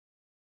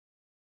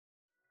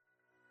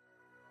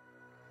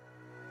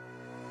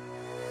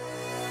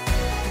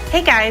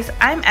Hey guys,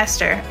 I'm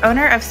Esther,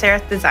 owner of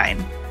Sereth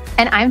Design.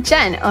 And I'm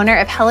Jen, owner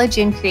of Hello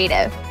June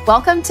Creative.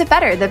 Welcome to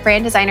Better, the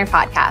Brand Designer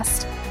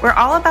Podcast. We're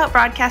all about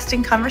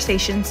broadcasting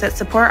conversations that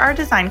support our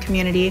design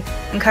community,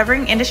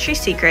 uncovering industry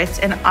secrets,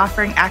 and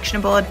offering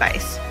actionable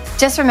advice.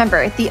 Just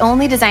remember, the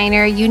only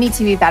designer you need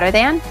to be better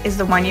than is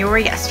the one you were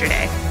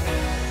yesterday.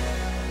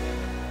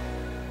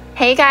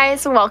 Hey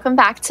guys, welcome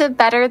back to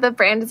Better, the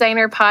Brand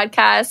Designer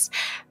Podcast.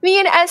 Me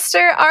and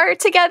Esther are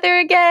together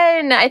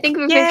again. I think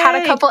we've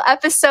had a couple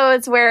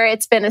episodes where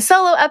it's been a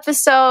solo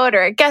episode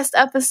or a guest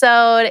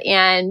episode,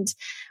 and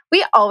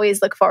we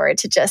always look forward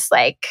to just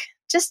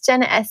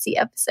Jenna Essie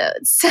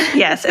episodes.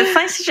 Yes, it's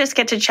nice to just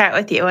get to chat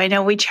with you. I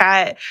know we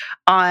chat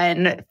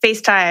on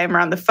FaceTime or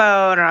on the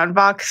phone or on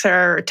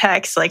Voxer or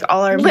text, like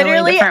all our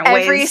literally different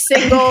every ways.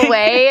 Single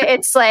way.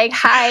 It's like,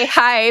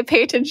 hi,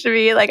 pay attention to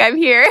me. Like, I'm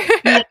here.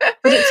 Yeah,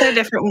 but it's so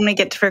different when we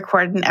get to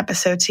record an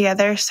episode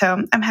together.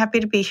 So I'm happy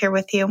to be here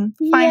with you.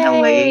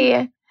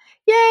 Finally.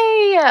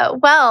 Yay.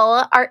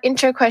 Well, our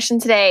intro question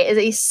today is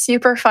a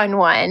super fun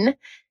one.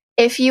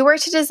 If you were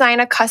to design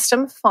a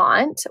custom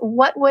font,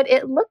 what would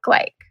it look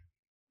like?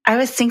 I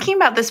was thinking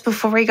about this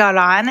before we got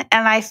on,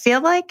 and I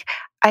feel like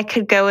I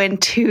could go in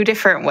two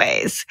different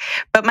ways.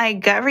 But my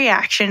gut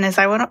reaction is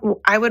I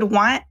would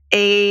want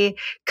a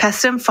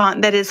custom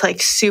font that is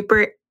like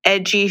super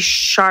edgy,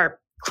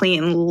 sharp,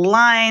 clean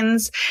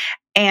lines.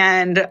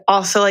 And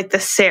also like the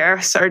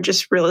serifs are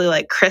just really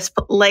like crisp,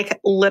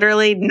 like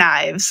literally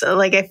knives.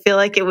 Like I feel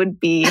like it would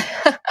be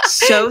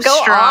so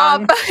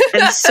strong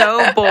and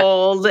so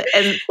bold,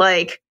 and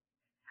like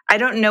I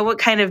don't know what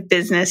kind of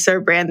business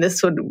or brand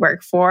this would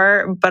work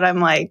for, but I'm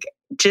like,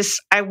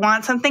 I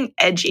want something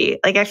edgy.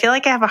 Like, I feel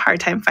like I have a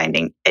hard time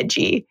finding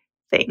edgy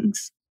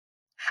things.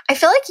 I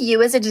feel like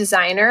you as a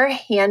designer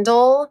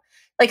handle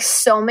like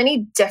so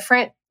many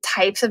different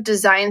types of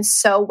designs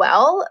so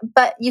well,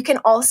 but you can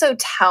also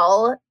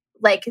tell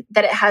like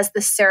that it has the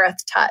serif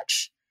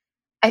touch.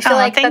 I feel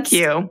like thank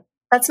you.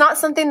 That's not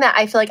something that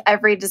I feel like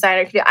every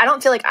designer can do. I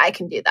don't feel like I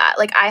can do that.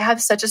 Like I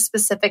have such a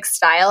specific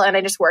style and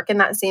I just work in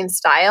that same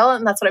style.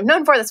 And that's what I'm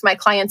known for. That's what my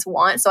clients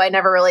want. So I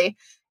never really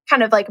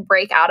kind of like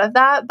break out of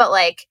that. But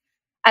like,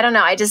 I don't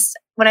know.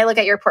 When I look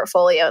at your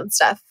portfolio and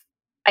stuff,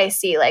 I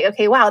see like,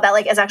 okay, wow, that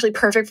like is actually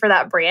perfect for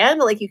that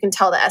brand. Like you can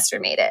tell that Esther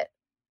made it.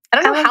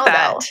 I don't know how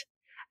though.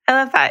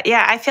 I love that.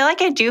 Yeah, I feel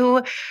like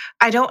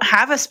I don't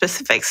have a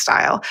specific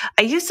style.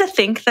 I used to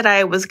think that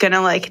I was going to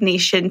like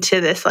niche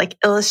into this like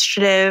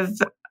illustrative,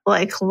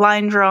 like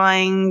line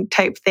drawing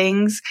type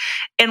things.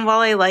 And while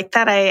I like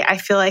that, I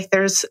feel like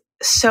there's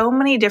so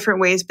many different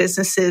ways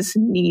businesses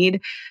need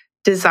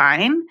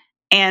design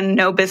and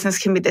no business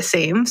can be the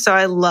same. So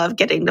I love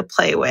getting to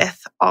play with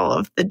all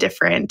of the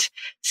different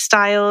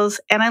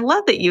styles. And I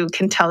love that you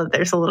can tell that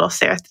there's a little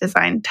serif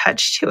design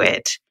touch to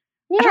it.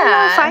 Yeah. I don't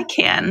know if I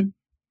can,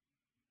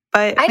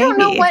 but I don't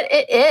know what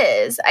it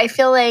is. I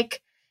feel like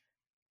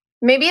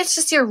maybe it's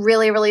just your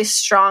really, really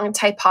strong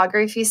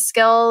typography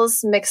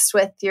skills mixed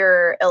with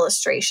your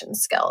illustration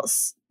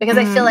skills. Because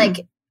I feel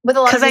like with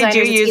a lot of designers,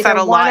 it's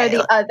either one or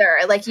the other.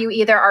 Like you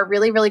either are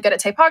really, really good at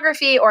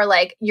typography or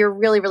like you're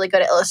really, really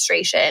good at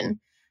illustration.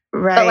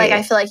 Right. But like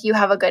I feel like you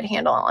have a good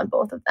handle on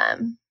both of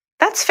them.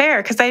 That's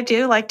fair because I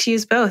do like to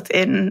use both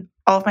in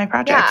all of my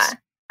projects. Yeah.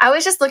 I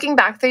was just looking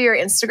back through your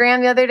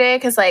Instagram the other day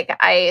because like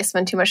I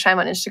spend too much time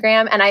on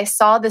Instagram and I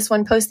saw this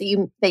one post that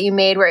you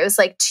made where it was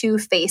like two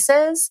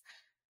faces.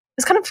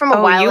 It was kind of from a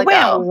while ago. You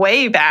went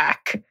way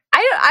back.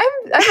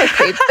 I'm a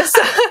creep.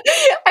 So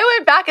I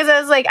went back because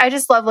I was like, I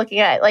just love looking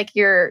at like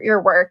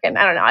your work, and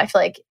I don't know. I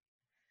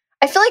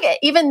feel like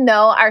even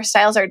though our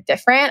styles are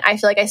different, I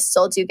feel like I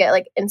still do get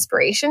like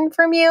inspiration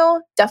from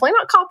you. Definitely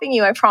not copying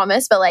you, I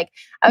promise. But like,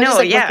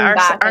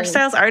 our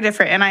styles are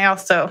different, and I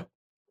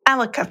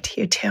look up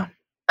to you too.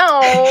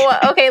 Oh,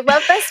 okay.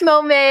 Love this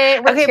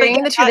moment. We're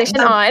carrying the tradition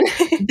on.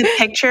 The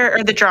picture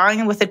or the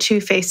drawing with the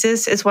two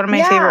faces is one of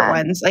my favorite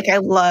ones. Like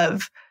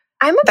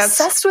I'm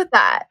obsessed with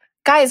that.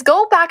 Guys,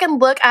 go back and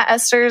look at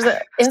Esther's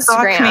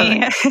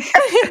Instagram.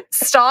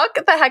 Stalk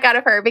the heck out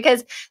of her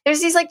because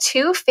there's these like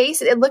two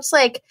faces. It looks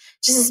like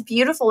just this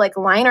beautiful like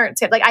line art.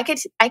 Like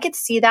I could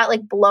see that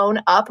like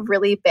blown up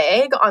really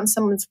big on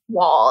someone's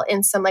wall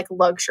in some like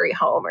luxury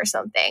home or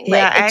something.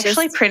 Yeah, I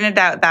actually printed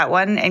out that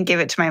one and gave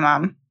it to my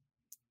mom.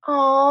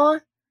 Oh,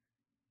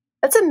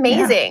 that's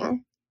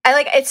amazing.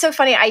 Yeah. It's so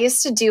funny. I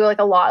used to do like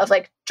a lot of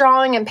like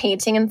drawing and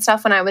painting and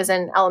stuff when I was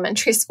in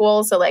elementary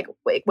school. So like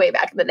way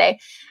back in the day.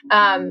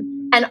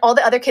 And all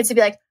the other kids would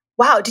be like,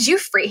 wow, did you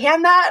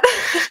freehand that?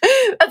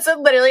 That's what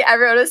literally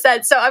everyone has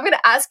said. So I'm going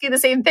to ask you the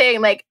same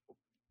thing. Like,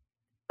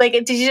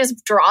 did you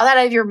just draw that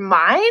out of your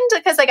mind?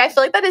 Because like, I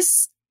feel like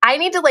I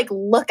need to like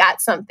look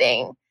at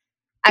something.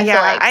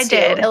 I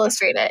did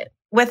illustrate it.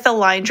 With the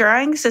line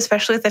drawings,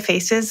 especially with the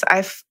faces,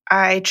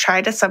 I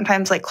try to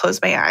sometimes like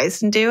close my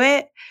eyes and do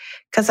it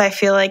because I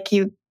feel like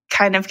you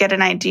kind of get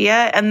an idea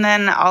and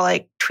then I'll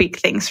like tweak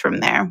things from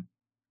there.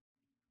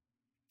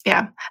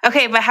 Yeah.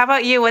 Okay, but how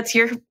about you? What's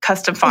your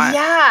custom font?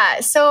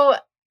 Yeah. So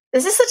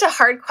This is such a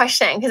hard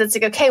question because it's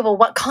like, okay, well,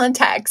 what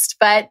context?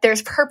 But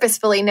there's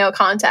purposefully no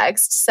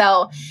context.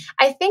 So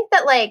I think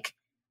that like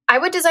I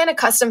would design a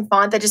custom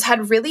font that just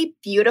had really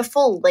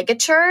beautiful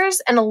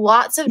ligatures and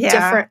lots of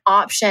different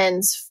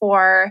options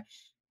for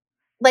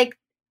like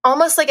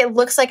almost like it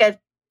looks like a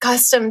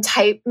custom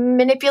type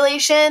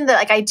manipulation that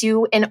like I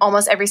do in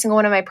almost every single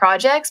one of my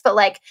projects, but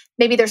like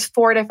maybe there's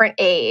 4 different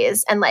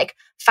A's and like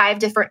 5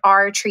 different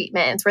R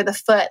treatments where the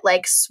foot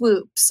like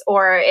swoops,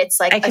 or it's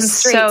like I can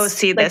so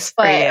see like, this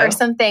for you or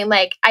something.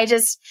 Like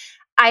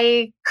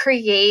I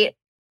create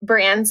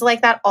brands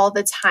like that all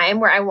the time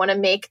where I want to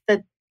make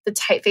the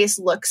typeface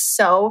look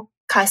so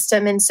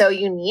custom and so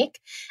unique.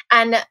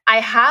 And I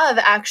have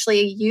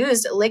actually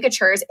used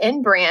ligatures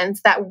in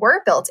brands that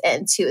were built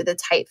into the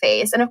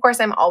typeface. And of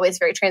course, I'm always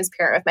very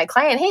transparent with my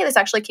client. Hey, this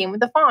actually came with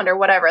the font or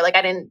whatever. Like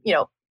I didn't,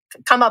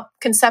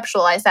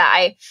 conceptualize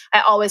that.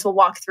 I always will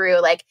walk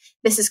through like,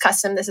 this is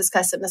custom, this is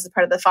custom, this is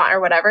part of the font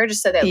or whatever,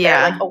 just so that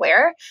they're like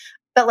aware.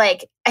 But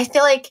like, I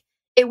feel like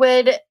it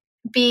would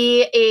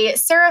be a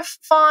serif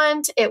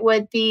font. It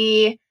would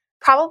be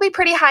probably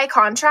pretty high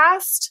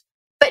contrast,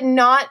 but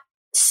not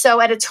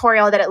so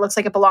editorial that it looks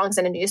like it belongs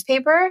in a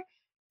newspaper.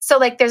 So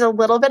like there's a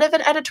little bit of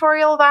an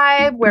editorial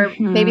vibe where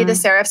maybe the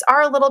serifs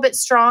are a little bit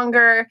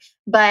stronger,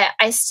 but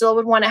I still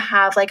would want to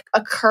have like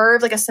a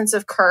curve, like a sense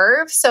of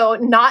curve. So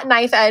not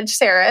knife edge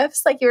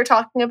serifs like you were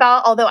talking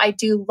about, although I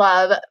do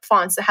love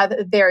fonts that have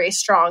very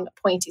strong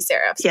pointy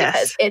serifs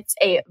because it's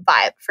a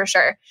vibe for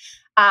sure.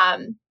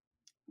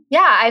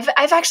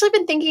 I've actually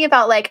been thinking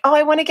about like,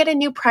 I want to get a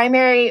new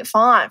primary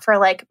font for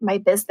like my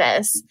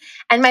business.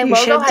 And my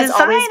logo has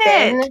always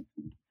been...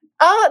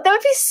 Oh, that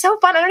would be so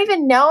fun. I don't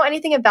even know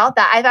anything about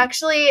that.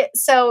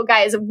 So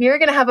guys, we're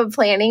going to have a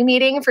planning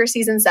meeting for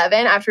season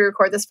 7 after we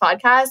record this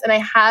podcast. And I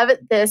have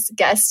this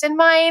guest in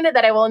mind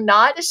that I will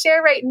not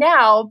share right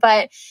now,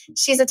 but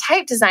she's a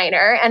type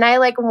designer and I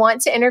like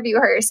want to interview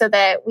her so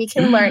that we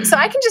can learn. So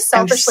I can just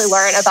selfishly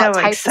learn about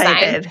type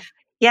design.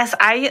 Yes.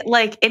 I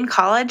like in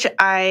college,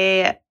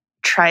 I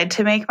tried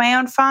to make my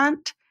own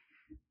font,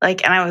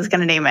 and I was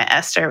going to name it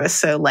Esther. It was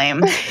so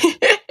lame.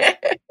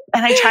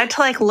 And I tried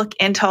to like look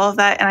into all of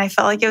that and I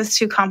felt like it was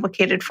too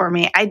complicated for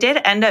me. I did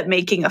end up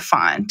making a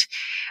font.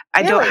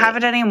 I don't have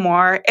it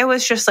anymore. It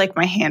was just like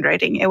my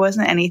handwriting. It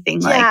wasn't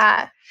anything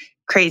like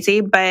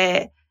crazy,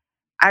 but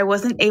I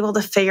wasn't able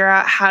to figure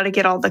out how to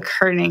get all the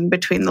kerning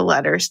between the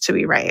letters to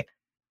be right.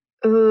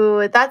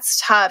 Ooh,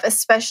 that's tough,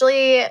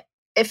 especially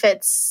if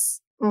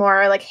it's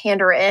more like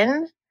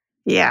handwritten.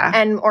 Yeah.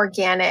 And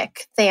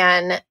organic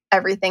than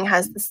everything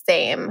has the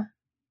same,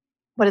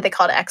 what do they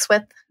call it? X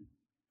width?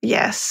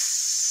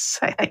 Yes,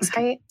 I think. X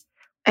height?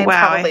 I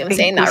probably am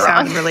saying that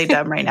wrong. Sound really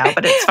dumb right now,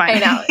 but it's fine. I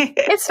know.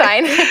 It's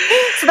fine.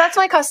 So that's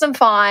my custom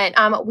font.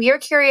 We are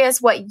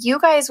curious what you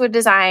guys would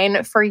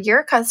design for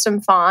your custom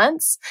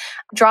fonts.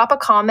 Drop a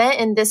comment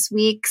in this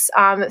week's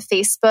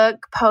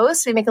Facebook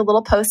post. We make a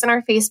little post in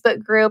our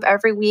Facebook group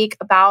every week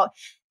about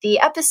the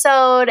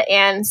episode.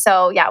 And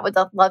so, would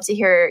love to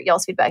hear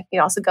y'all's feedback. You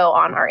can also go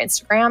on our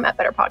Instagram at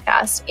Better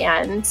Podcast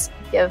and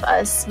give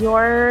us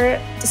your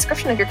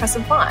description of your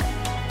custom font.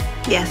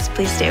 Yes,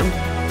 please do.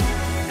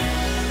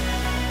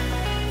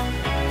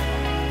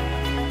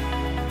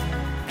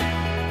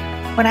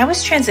 When I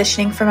was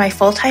transitioning from my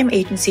full-time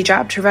agency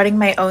job to running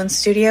my own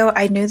studio,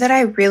 I knew that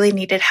I really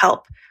needed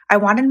help. I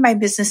wanted my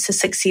business to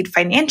succeed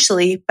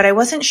financially, but I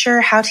wasn't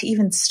sure how to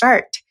even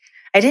start.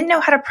 I didn't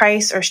know how to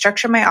price or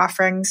structure my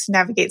offerings,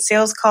 navigate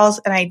sales calls,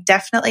 and I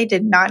definitely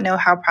did not know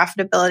how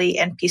profitability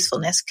and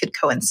peacefulness could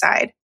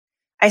coincide.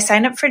 I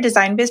signed up for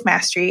Design Biz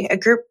Mastery, a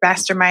group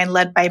mastermind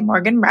led by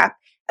Morgan Rapp,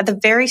 at the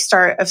very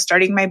start of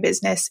starting my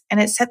business, and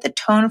it set the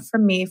tone for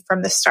me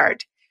from the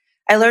start.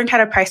 I learned how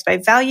to price by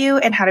value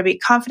and how to be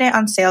confident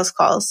on sales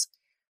calls.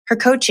 Her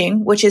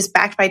coaching, which is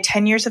backed by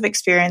 10 years of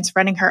experience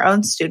running her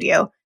own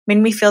studio, made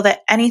me feel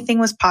that anything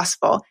was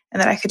possible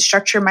and that I could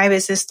structure my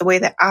business the way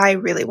that I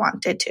really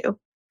wanted to.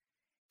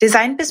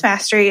 Design Biz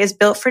Mastery is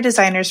built for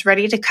designers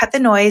ready to cut the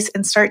noise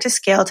and start to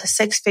scale to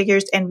 6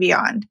 figures and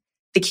beyond.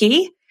 The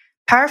key?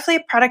 Powerfully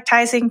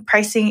productizing,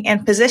 pricing,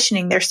 and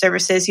positioning their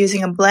services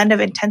using a blend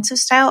of intensive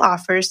style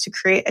offers to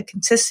create a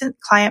consistent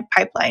client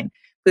pipeline,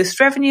 boost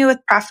revenue with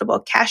profitable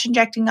cash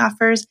injecting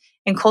offers,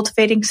 and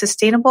cultivating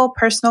sustainable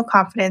personal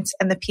confidence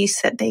and the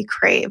peace that they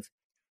crave.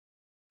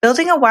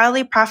 Building a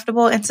wildly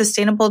profitable and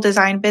sustainable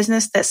design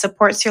business that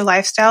supports your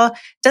lifestyle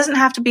doesn't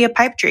have to be a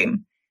pipe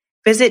dream.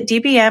 Visit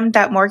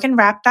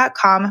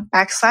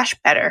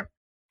dbm.morganrapp.com/better.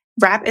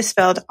 Rapp is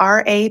spelled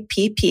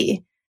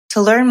R-A-P-P.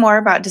 To learn more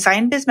about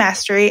Design Biz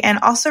Mastery and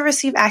also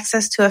receive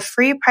access to a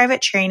free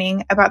private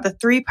training about the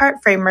 3-part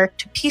framework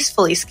to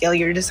peacefully scale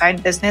your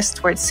design business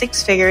towards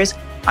 6 figures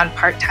on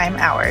part-time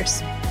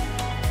hours.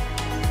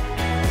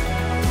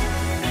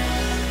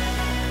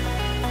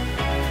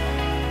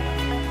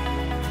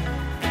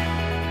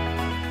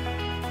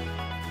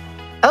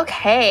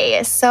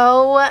 Okay,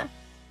 so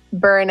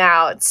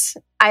Burnout.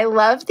 I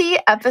love the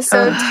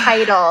episode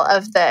title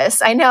of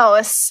this. I know,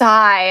 a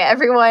sigh.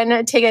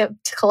 Everyone take a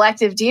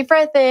collective deep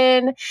breath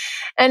in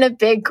and a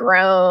big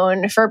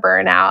groan for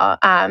burnout.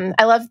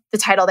 I love the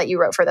title that you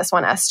wrote for this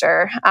one,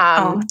 Esther.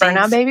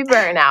 Burnout, baby,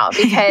 burnout.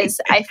 Because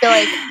I feel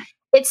like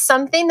it's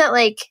something that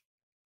like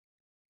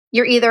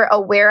you're either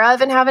aware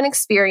of and haven't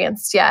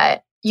experienced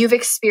yet. You've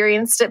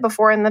experienced it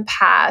before in the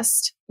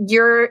past.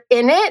 You're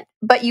in it,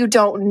 but you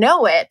don't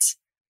know it.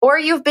 Or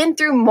you've been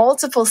through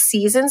multiple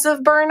seasons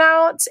of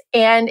burnout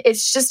and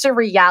it's just a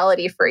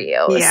reality for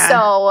you. Yeah.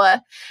 So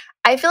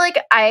I feel like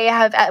I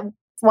have at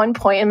one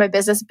point in my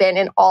business been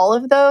in all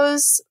of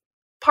those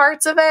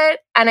parts of it.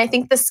 And I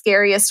think the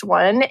scariest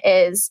one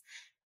is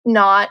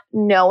not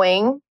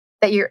knowing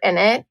that you're in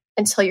it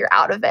until you're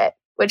out of it,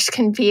 which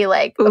can be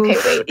like, okay,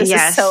 wait, this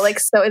is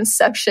so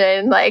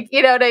Inception. Like,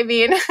 you know what I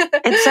mean?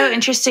 It's so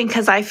interesting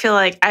because I feel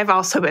like I've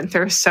also been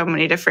through so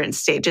many different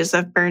stages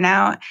of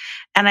burnout.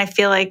 And I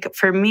feel like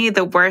for me,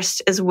 the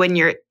worst is when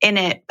you're in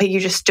it, but you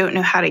just don't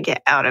know how to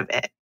get out of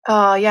it.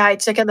 Oh, yeah.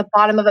 It's like at the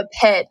bottom of a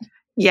pit.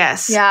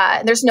 Yes.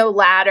 Yeah. There's no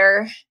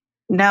ladder.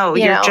 No,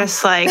 you're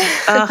just like,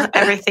 oh,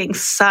 everything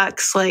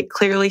sucks. Like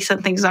clearly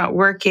something's not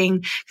working.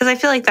 Because I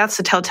feel like that's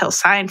the telltale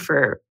sign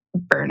for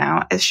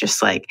burnout. It's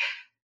just like,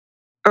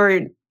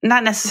 or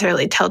not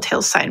necessarily a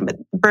telltale sign, but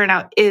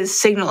burnout is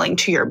signaling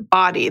to your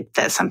body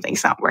that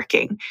something's not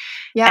working.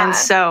 Yeah. And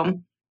so,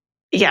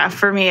 yeah,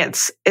 for me,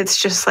 it's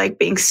just like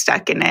being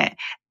stuck in it.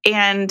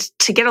 And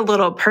to get a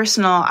little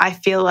personal, I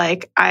feel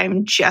like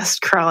I'm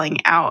just crawling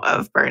out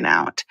of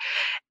burnout.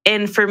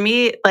 And for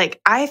me,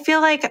 like, I feel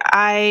like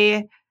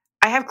I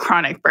have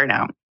chronic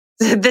burnout.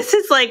 This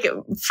is like,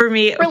 for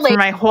me, for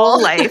my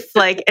whole life,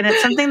 like, and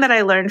it's something that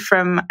I learned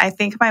from, I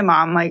think, my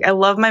mom. Like, I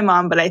love my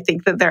mom, but I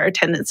think that there are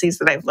tendencies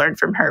that I've learned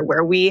from her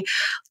where we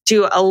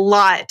do a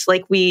lot.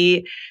 Like,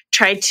 we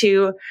try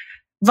to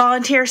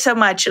volunteer so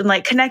much and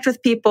like connect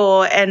with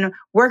people and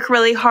work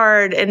really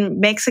hard and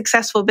make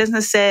successful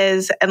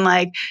businesses and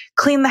like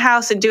clean the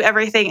house and do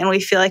everything. And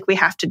we feel like we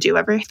have to do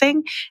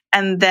everything.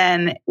 And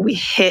then we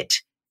hit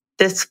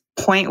this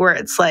point where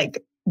it's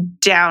like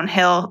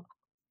downhill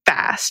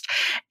fast.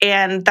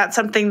 And that's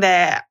something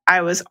that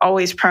I was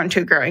always prone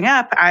to growing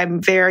up.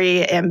 I'm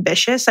very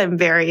ambitious. I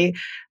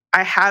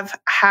have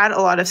had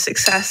a lot of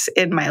success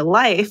in my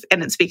life,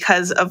 and it's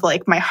because of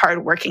like my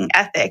hardworking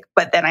ethic.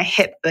 But then I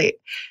hit the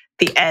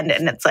end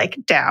and it's like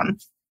down.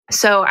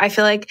 So I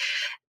feel like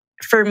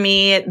for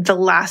me, the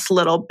last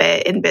little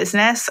bit in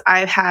business,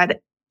 I've had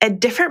a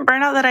different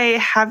burnout that I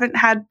haven't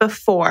had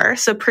before.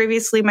 So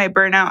previously my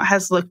burnout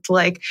has looked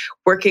like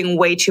working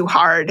way too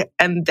hard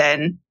and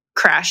then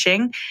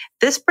crashing.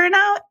 This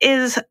burnout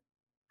is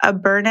a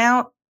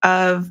burnout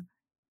of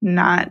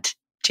not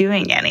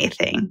doing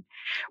anything,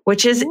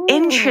 which is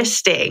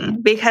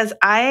interesting because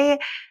I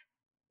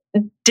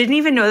didn't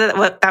even know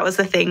that was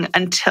the thing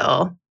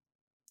until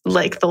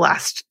like the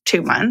last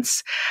 2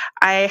 months.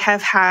 I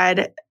have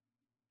had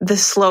the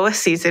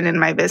slowest season in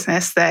my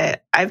business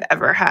that I've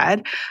ever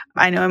had.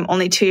 I know I'm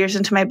only 2 years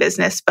into my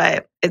business,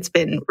 but it's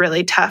been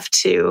really tough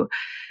to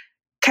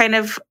kind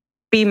of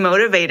be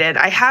motivated.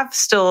 I have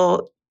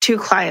still 2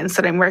 clients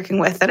that I'm working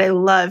with that I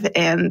love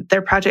and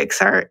their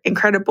projects are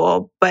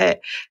incredible,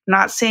 but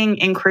not seeing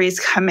inquiries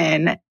come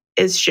in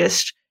is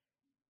just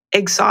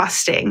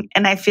exhausting.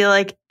 And I feel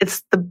like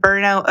it's the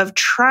burnout of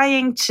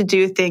trying to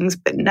do things,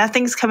 but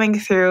nothing's coming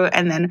through.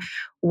 And then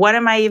what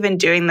am I even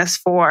doing this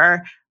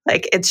for?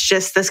 Like, it's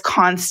just this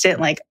constant,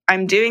 like,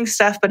 I'm doing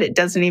stuff, but it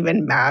doesn't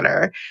even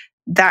matter.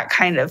 That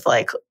kind of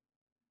like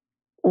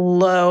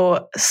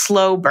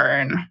slow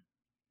burn.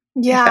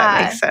 Yeah. If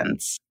that makes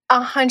sense.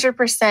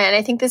 100%.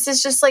 I think this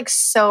is just like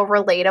so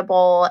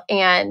relatable.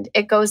 And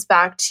it goes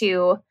back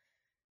to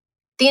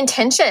the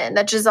intention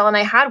that Giselle and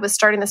I had with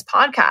starting this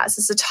podcast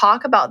is to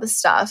talk about the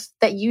stuff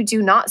that you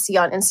do not see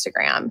on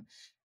Instagram.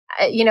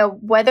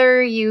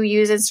 Whether you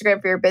use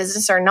Instagram for your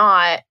business or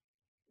not,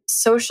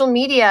 social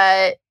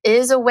media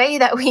is a way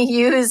that we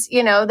use,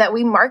 that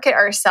we market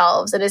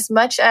ourselves. And as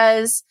much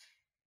as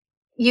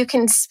you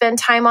can spend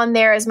time on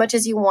there, as much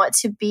as you want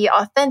to be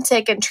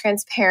authentic and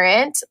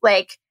transparent,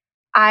 like,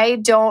 I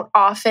don't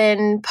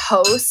often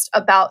post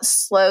about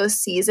slow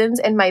seasons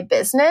in my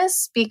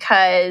business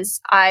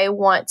because I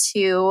want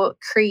to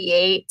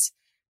create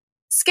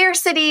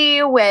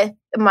scarcity with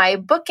my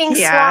booking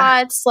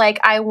slots. Like,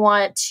 I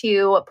want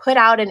to put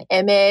out an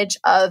image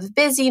of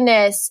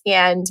busyness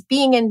and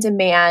being in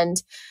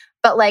demand.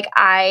 But like,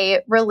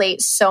 I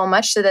relate so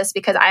much to this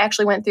because I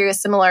actually went through a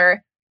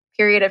similar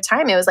period of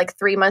time. It was like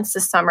 3 months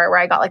this summer where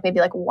I got like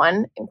maybe like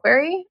 1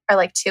 inquiry or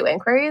like 2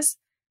 inquiries.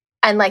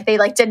 And like they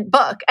like didn't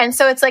book. And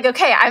so it's like,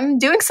 okay, I'm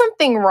doing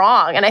something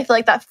wrong. And I feel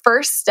like that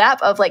first step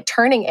of like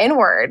turning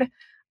inward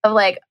of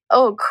like,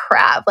 oh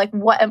crap, like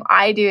what am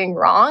I doing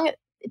wrong?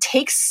 It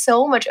takes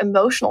so much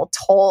emotional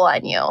toll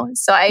on you.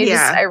 So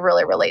I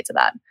really relate to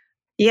that.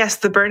 Yes,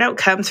 the burnout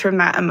comes from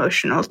that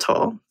emotional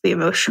toll, the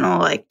emotional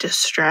like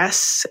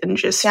distress and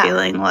just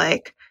feeling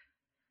like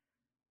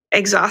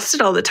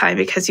exhausted all the time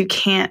because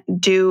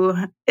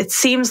it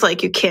seems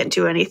like you can't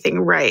do anything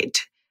right.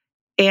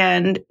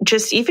 And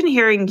just even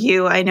hearing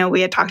you, I know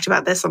we had talked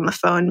about this on the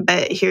phone,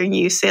 but hearing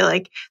you say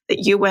like that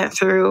you went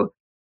through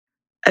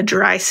a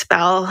dry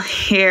spell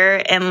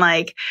here, and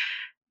like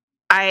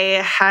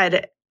I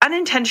had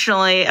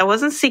unintentionally, I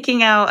wasn't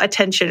seeking out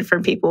attention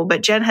from people,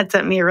 but Jen had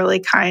sent me a really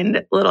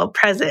kind little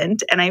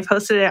present, and I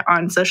posted it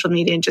on social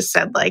media and just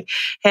said like,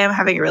 hey, I'm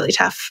having a really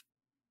tough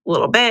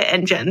little bit.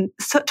 And Jen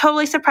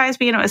totally surprised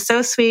me, and it was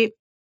so sweet.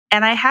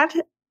 And I had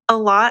a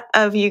lot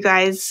of you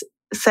guys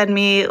send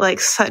me like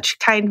such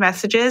kind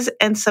messages,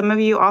 and some of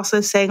you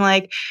also saying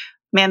like,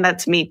 man,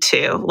 that's me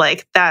too.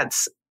 Like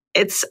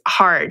it's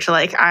hard.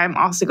 Like I'm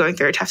also going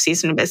through a tough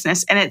season of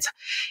business. And it's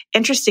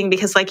interesting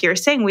because like you were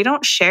saying, we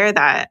don't share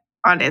that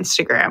on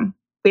Instagram.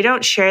 We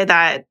don't share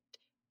that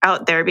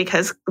out there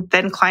because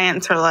then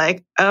clients are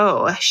like,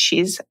 oh,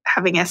 she's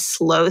having a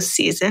slow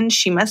season.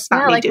 She must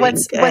not be doing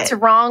good. What's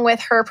wrong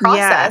with her process?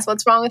 Yeah.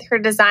 What's wrong with her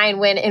design,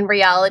 when in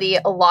reality,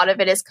 a lot of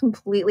it is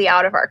completely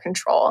out of our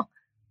control.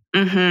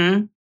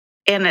 Mm-hmm.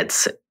 And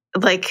it's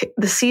like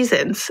the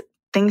seasons.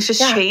 Things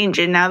just change.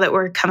 And now that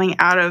we're coming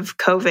out of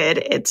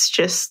COVID, it's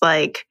just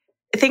like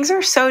things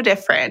are so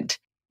different.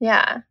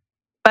 Yeah.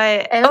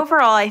 But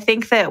overall, I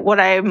think that what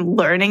I'm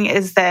learning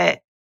is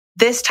that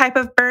this type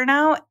of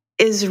burnout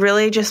is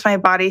really just my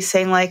body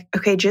saying like,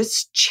 okay,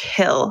 just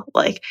chill.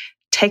 Like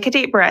take a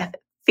deep breath.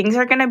 Things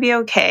are going to be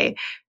okay.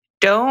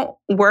 Don't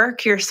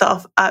work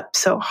yourself up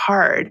so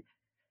hard.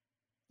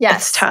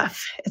 Yes. It's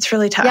tough. It's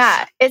really tough.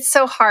 Yeah, it's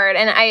so hard.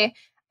 And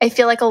I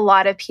feel like a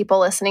lot of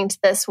people listening to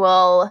this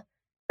will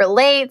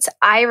relate.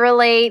 I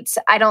relate.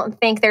 I don't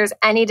think there's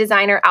any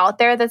designer out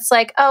there that's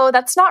like, oh,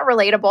 that's not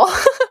relatable.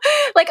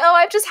 Like, oh,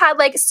 I've just had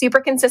like super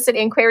consistent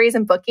inquiries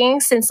and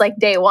bookings since like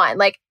day one.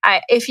 Like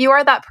if you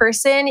are that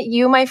person,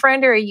 you, my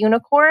friend, are a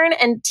unicorn,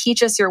 and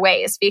teach us your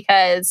ways,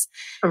 because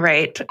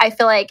right. I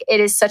feel like it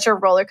is such a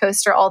roller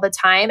coaster all the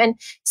time. And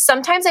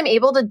sometimes I'm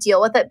able to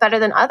deal with it better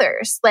than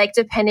others, like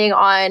depending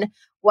on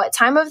what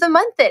time of the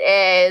month it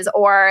is,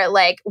 or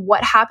like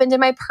what happened in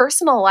my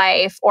personal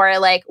life, or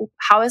like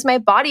how is my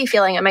body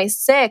feeling? Am I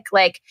sick?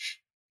 Like,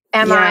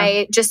 am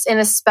I just in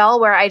a spell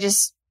where I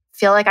just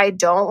feel like I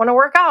don't want to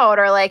work out,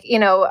 or like, you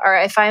know, or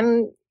if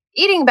I'm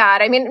eating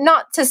bad. I mean,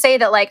 not to say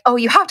that like, oh,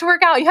 you have to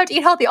work out, you have to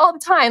eat healthy all the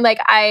time. Like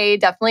I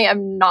definitely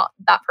am not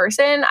that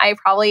person.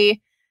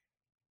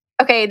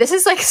 Okay, this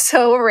is like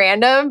so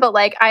random, but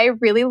like I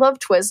really love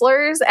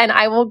Twizzlers, and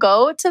I will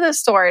go to the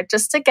store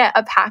just to get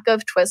a pack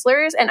of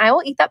Twizzlers, and I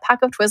will eat that pack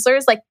of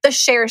Twizzlers like the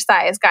share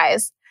size,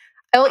 guys.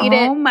 I will eat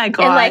it in like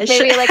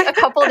maybe like a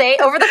couple days,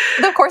 over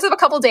the course of a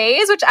couple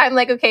days, which I'm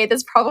like, okay, this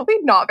is probably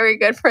not very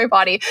good for my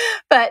body.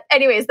 But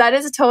anyways, that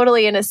is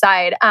totally an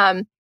aside.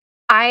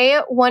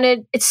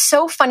 It's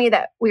so funny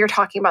that we are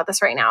talking about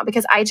this right now,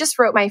 because I just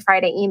wrote my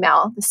Friday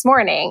email this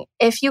morning.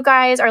 If you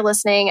guys are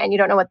listening and you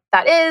don't know what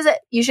that is,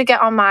 you should get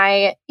on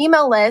my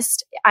email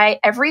list.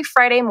 Every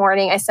Friday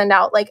morning, I send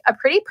out like a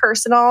pretty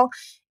personal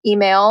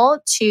email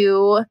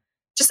to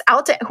just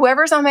out to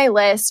whoever's on my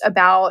list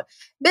about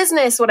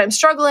business, what I'm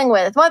struggling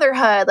with,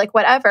 motherhood, like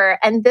whatever.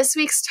 And this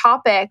week's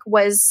topic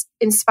was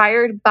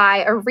inspired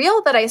by a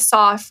reel that I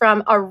saw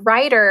from a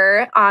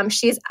writer.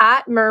 She's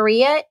at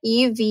Maria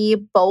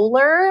E.V.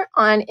 Bowler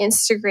on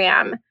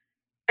Instagram.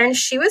 And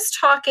she was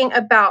talking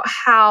about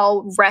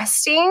how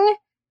resting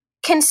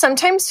can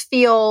sometimes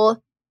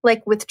feel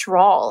like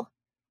withdrawal.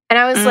 And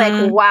I was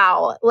like,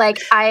 wow, like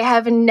I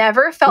have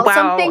never felt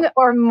something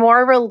or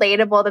more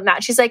relatable than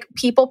that. She's like,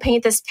 people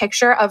paint this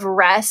picture of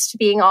rest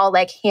being all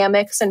like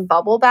hammocks and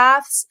bubble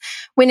baths,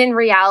 when in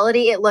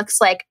reality, it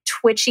looks like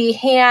twitchy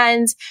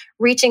hands,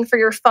 reaching for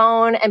your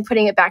phone and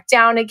putting it back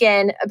down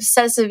again,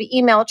 obsessive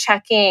email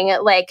checking,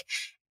 like,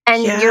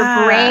 and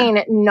your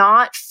brain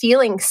not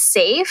feeling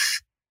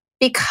safe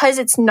because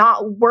it's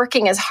not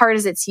working as hard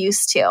as it's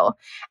used to.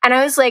 And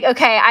I was like,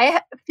 okay,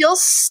 I feel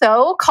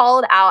so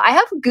called out. I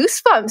have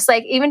goosebumps,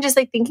 like even just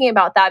like thinking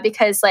about that,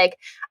 because like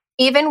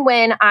even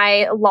when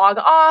I log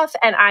off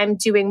and I'm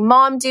doing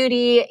mom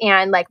duty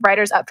and like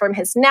Ryder's up from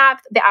his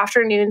nap, the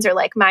afternoons are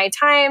like my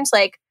times.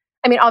 Like,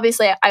 I mean,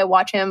 obviously I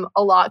watch him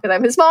a lot because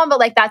I'm his mom, but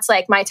like that's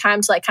like my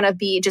time to like kind of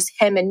be just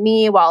him and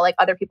me while like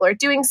other people are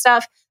doing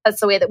stuff. That's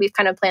the way that we've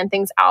kind of planned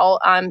things out,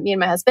 me and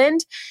my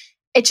husband.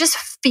 It just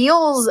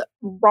feels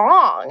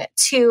wrong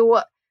to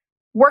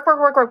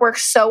work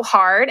so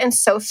hard and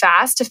so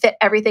fast to fit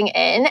everything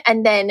in.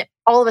 And then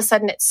all of a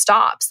sudden it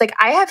stops. Like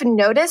I have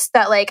noticed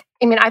that like,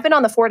 I mean, I've been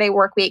on the 4-day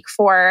work week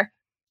for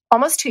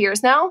almost 2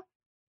 years now.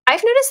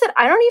 I've noticed that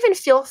I don't even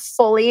feel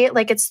fully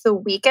like it's the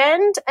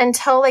weekend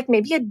until like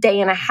maybe a day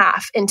and a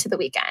half into the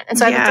weekend. And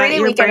so I have a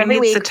 3-day weekend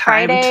every week,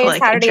 Friday,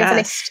 like Saturday,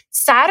 and Sunday.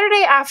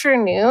 Saturday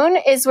afternoon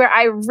is where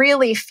I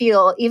really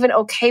feel even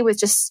okay with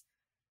just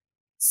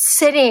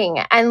sitting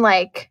and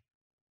like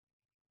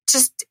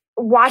just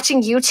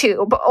watching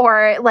YouTube,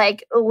 or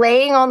like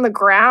laying on the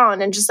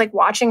ground and just like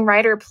watching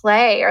Ryder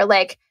play, or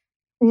like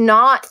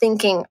not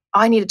thinking, oh,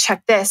 I need to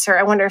check this, or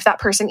I wonder if that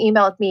person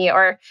emailed me,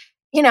 or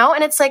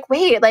and it's like,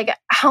 wait, like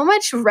how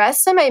much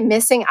rest am I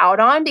missing out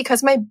on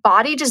because my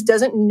body just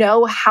doesn't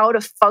know how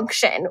to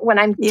function when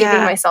I'm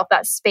giving myself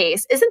that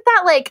space? Isn't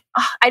that like,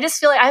 I just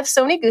feel like I have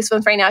so many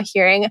goosebumps right now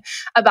hearing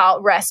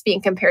about rest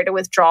being compared to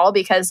withdrawal,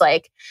 because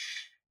like,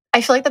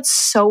 I feel like that's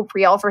so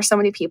real for so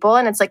many people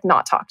and it's like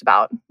not talked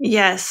about.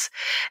 Yes.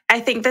 I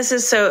think this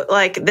is so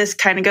like, this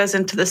kind of goes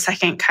into the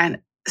second kind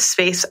of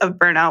space of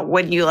burnout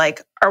when you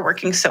like are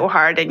working so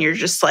hard and you're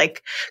just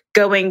like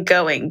going,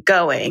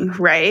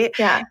 right?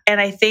 Yeah.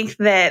 And I think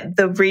that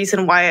the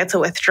reason why it's a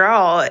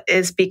withdrawal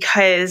is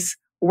because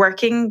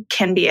working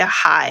can be a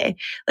high.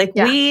 Like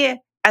we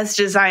as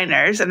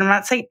designers, and I'm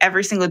not saying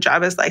every single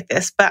job is like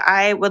this, but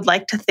I would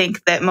like to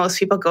think that most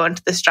people go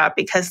into this job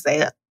because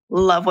they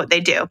love what they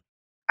do.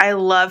 I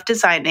love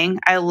designing.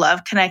 I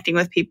love connecting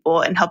with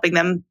people and helping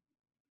them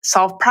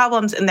solve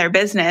problems in their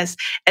business.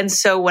 And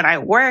so when I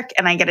work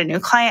and I get a new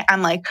client,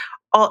 I'm like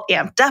all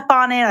amped up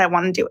on it. I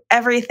want to do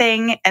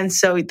everything. And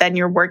so then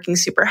you're working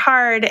super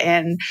hard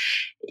and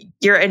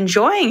you're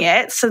enjoying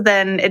it. So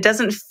then it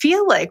doesn't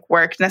feel like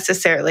work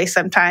necessarily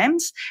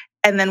sometimes.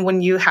 And then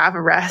when you have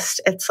a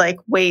rest, it's like,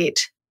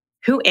 wait,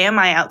 who am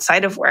I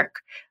outside of work?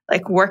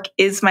 Like work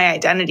is my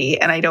identity.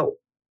 And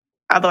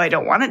although I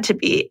don't want it to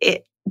be,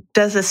 it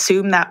does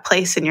assume that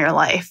place in your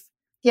life.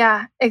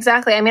 Yeah,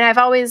 exactly. I mean, I've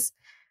always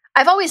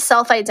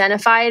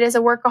self-identified as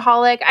a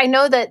workaholic. I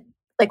know that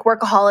like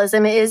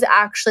workaholism is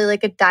actually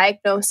like a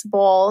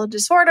diagnosable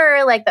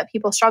disorder, like that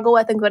people struggle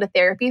with and go to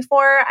therapy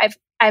for.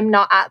 I'm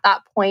not at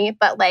that point,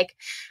 but like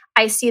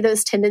I see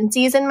those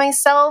tendencies in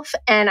myself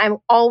and I'm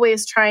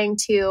always trying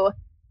to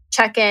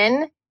check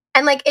in.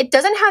 And like, it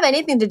doesn't have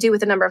anything to do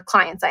with the number of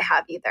clients I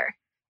have either.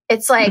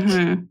 It's like,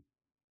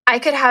 I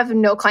could have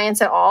no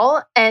clients at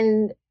all.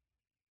 And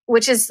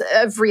which is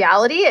of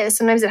reality, is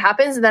sometimes it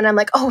happens. And then I'm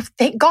like, oh,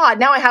 thank God.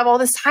 Now I have all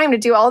this time to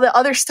do all the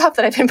other stuff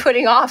that I've been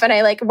putting off. And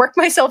I like work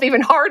myself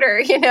even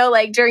harder,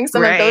 like during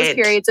some of those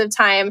periods of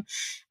time.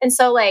 And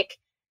so like,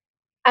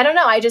 I don't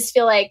know. I just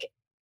feel like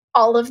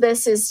all of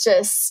this is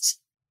just,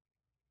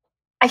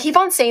 I keep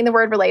on saying the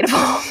word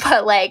relatable,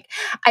 but like,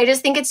 I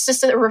just think it's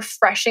just a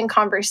refreshing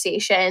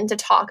conversation to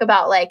talk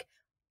about like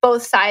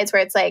both sides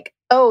where it's like,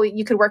 oh,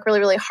 you could work really,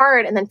 really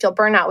hard and then feel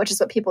burnout, which is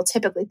what people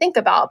typically think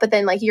about. But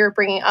then like you're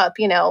bringing up,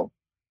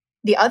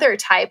 the other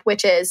type,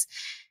 which is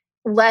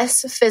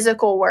less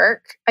physical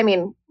work. I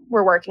mean,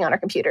 we're working on our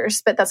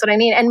computers, but that's what I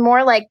mean. And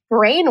more like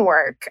brain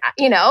work,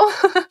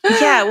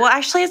 Yeah. Well,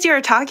 actually, as you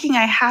were talking,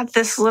 I had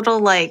this little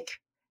like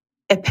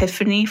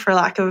epiphany, for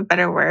lack of a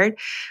better word,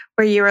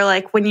 where you were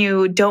like, when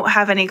you don't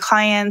have any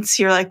clients,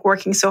 you're like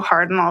working so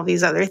hard on all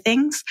these other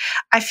things.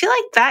 I feel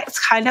like that's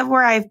kind of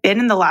where I've been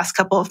in the last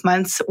couple of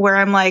months, where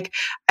I'm like,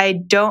 I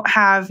don't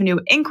have new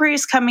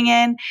inquiries coming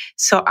in.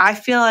 So I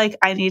feel like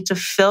I need to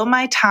fill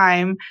my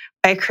time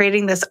by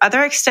creating this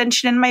other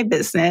extension in my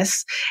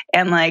business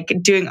and like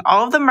doing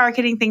all of the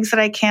marketing things that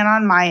I can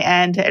on my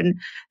end and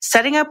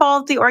setting up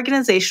all of the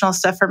organizational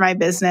stuff for my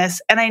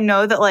business. And I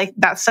know that like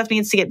that stuff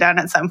needs to get done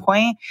at some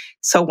point.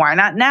 So why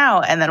not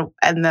now? And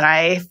then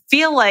I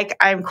feel like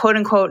I'm quote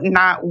unquote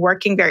not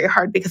working very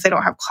hard because I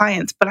don't have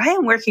clients, but I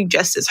am working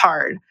just as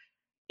hard,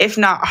 if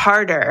not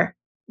harder.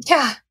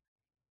 Yeah.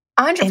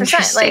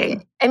 100%.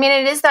 Like, I mean,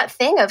 it is that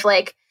thing of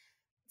like,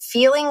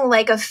 feeling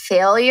like a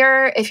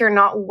failure if you're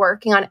not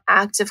working on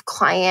active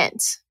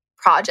client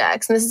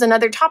projects. And this is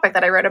another topic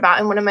that I wrote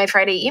about in one of my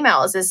Friday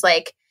emails is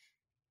like,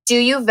 do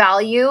you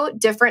value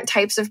different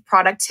types of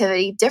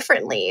productivity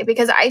differently?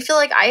 Because I feel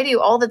like I do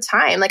all the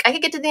time. Like I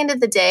could get to the end of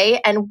the day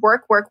and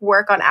work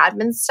on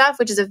admin stuff,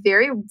 which is a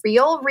very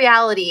real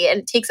reality. And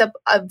it takes up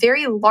a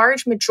very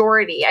large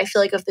majority, I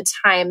feel like, of the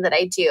time that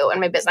I do in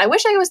my business. I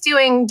wish I was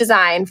doing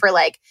design for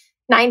like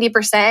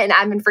 90% and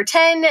admin for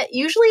 10.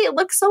 Usually it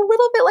looks a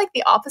little bit like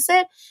the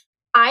opposite.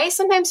 I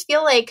sometimes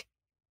feel like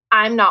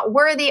I'm not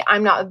worthy,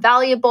 I'm not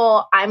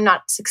valuable, I'm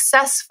not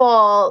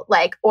successful,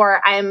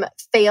 or I'm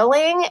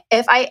failing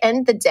if I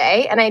end the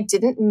day and I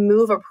didn't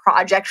move a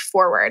project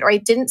forward, or I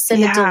didn't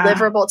send a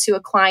deliverable to a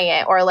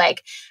client, or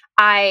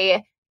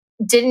I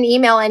didn't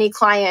email any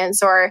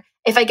clients, or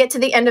if I get to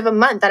the end of a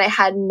month and I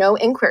had no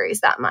inquiries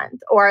that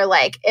month, or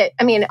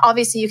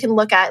obviously you can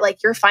look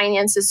at your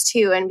finances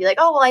too and be like,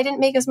 oh, well, I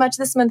didn't make as much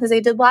this month as I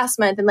did last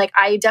month. And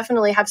I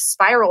definitely have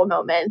spiral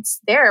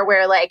moments there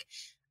where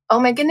oh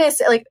my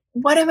goodness,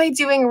 what am I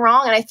doing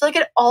wrong? And I feel like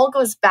it all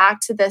goes back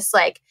to this,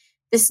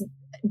 this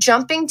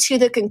jumping to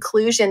the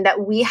conclusion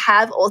that we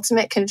have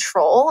ultimate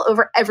control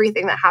over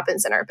everything that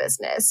happens in our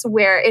business,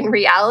 where in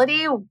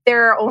reality,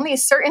 there are only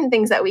certain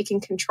things that we can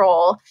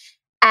control.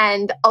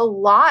 And a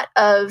lot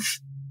of,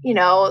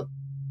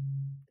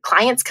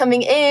 clients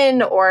coming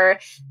in, or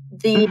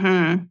the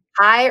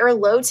high or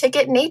low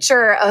ticket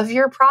nature of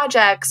your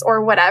projects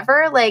or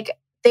whatever,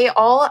 they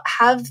all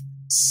have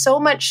so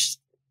much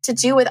to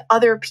do with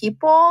other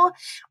people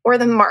or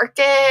the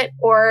market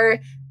or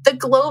the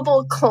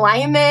global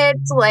climate.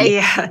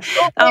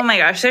 Oh my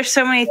gosh, there's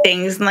so many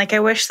things. And I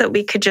wish that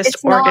we could just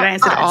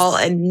organize it all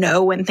and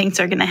know when things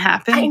are going to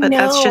happen. But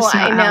that's just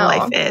not how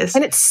life is.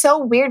 And it's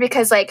so weird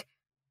because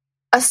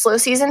a slow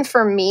season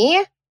for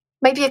me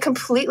might be a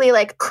completely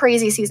like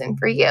crazy season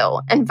for you,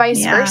 and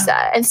vice versa.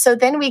 And so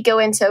then we go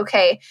into,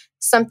 okay,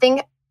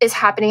 something is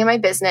happening in my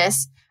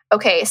business.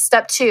 Okay,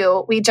 step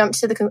 2, we jump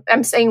to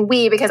I'm saying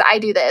we because I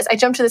do this. I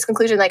jump to this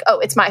conclusion like, oh,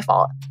 it's my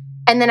fault.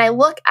 And then I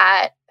look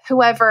at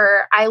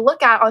whoever I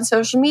look at on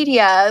social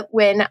media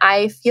when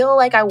I feel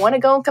like I want to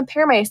go and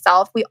compare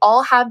myself. We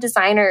all have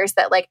designers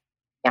that like,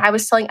 I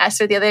was telling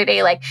Esther the other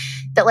day, like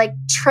that like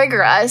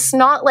trigger us,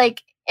 not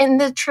like in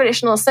the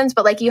traditional sense,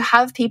 but like you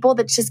have people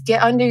that just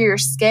get under your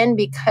skin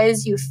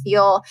because you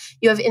feel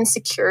you have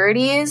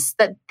insecurities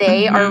that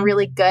they are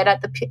really good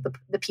at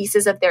the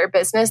pieces of their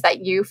business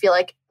that you feel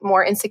like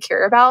more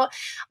insecure about.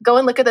 Go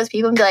and look at those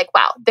people and be like,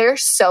 wow, they're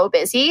so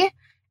busy.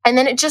 And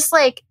then it just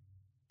like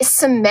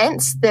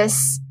cements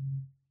this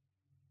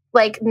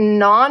like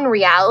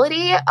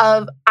non-reality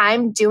of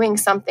I'm doing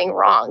something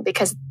wrong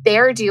because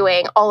they're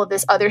doing all of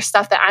this other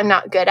stuff that I'm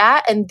not good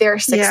at and they're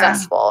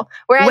successful.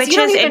 Whereas Which you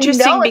don't is even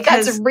interesting know if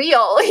because that's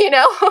real, you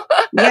know?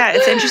 Yeah,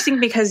 it's interesting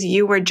because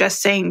you were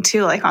just saying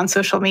too, like on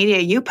social media,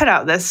 you put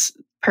out this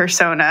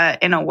persona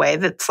in a way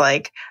that's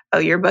like, oh,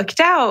 you're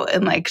booked out,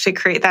 and like to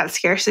create that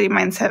scarcity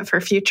mindset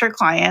for future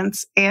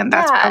clients. And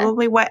that's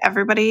probably what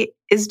everybody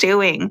is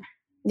doing.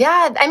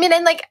 Yeah. I mean,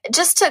 and like,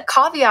 just to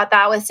caveat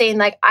that with saying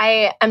like,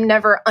 I am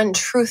never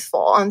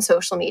untruthful on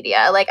social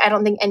media. Like, I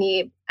don't think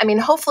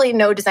hopefully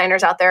no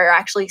designers out there are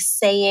actually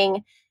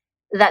saying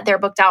that they're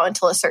booked out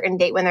until a certain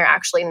date when they're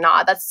actually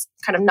not. That's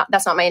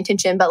not my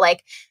intention. But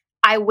like,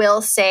 I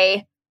will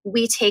say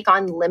we take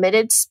on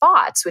limited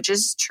spots, which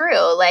is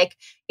true. Like,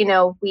 you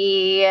know,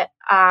 we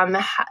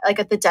like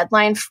at the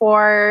deadline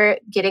for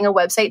getting a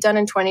website done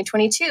in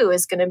 2022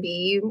 is going to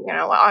be, you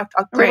know,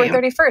 October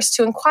 31st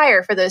to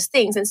inquire for those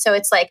things. And so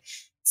it's like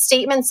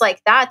statements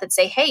like that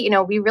say, hey, you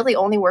know, we really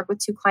only work with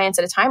 2 clients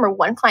at a time or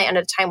 1 client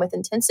at a time with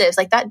intensives.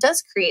 Like that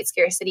does create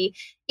scarcity,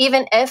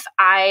 even if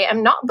I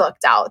am not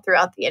booked out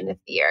throughout the end of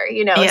the year,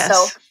 you know? Yes.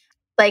 So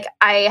like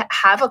I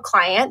have a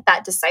client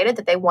that decided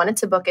that they wanted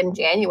to book in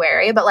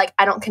January, but like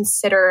I don't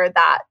consider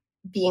that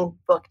being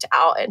booked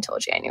out until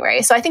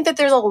January. So I think that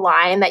there's a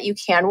line that you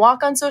can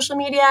walk on social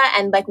media,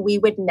 and like we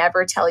would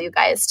never tell you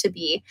guys to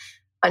be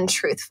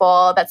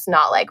untruthful. That's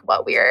not like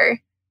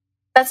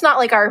that's not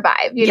like our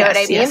vibe. You know what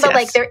I mean? But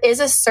like there is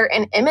a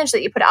certain image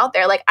that you put out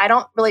there. Like I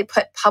don't really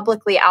put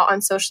publicly out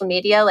on social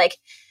media. Like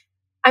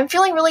I'm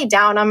feeling really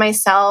down on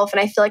myself and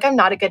I feel like I'm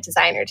not a good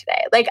designer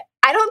today. Like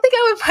I don't think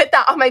I would put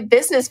that on my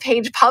business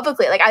page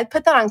publicly. Like I'd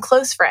put that on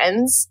close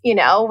friends, you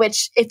know,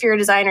 which if you're a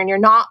designer and you're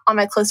not on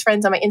my close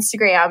friends on my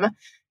Instagram,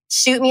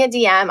 shoot me a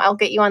DM. I'll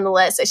get you on the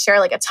list. I share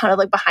like a ton of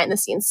like behind the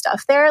scenes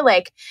stuff there.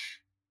 Like,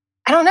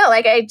 I don't know,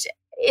 like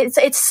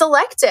it's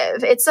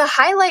selective. It's a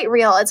highlight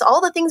reel. It's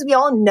all the things we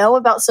all know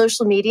about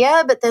social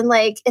media, but then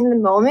like in the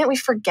moment we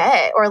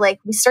forget, or like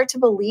we start to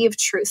believe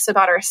truths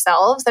about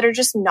ourselves that are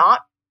just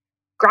not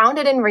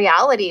grounded in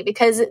reality,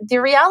 because the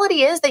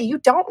reality is that you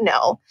don't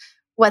know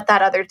what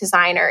that other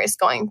designer is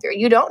going through.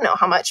 You don't know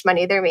how much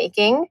money they're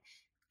making.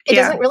 It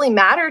doesn't really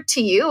matter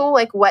to you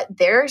like what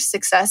their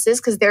success is,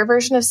 because their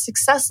version of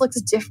success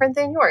looks different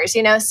than yours,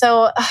 you know?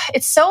 So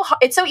it's so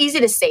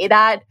easy to say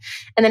that,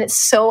 and then it's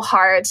so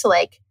hard to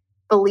like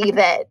believe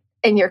it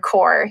in your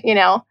core, you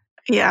know?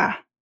 Yeah,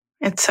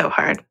 it's so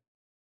hard.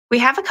 We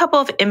have a couple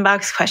of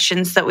inbox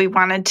questions that we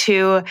wanted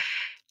to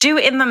do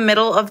in the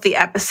middle of the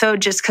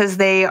episode just because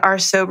they are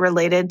so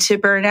related to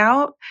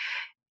burnout.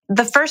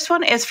 The first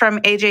one is from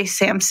AJ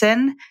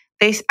Sampson.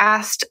 They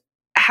asked,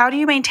 how do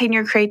you maintain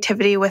your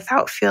creativity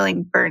without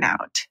feeling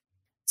burnout?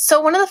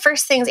 So one of the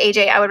first things,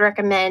 AJ, I would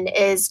recommend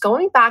is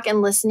going back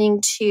and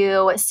listening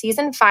to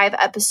season 5,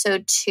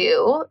 episode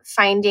 2,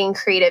 Finding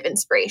Creative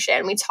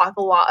Inspiration. We talk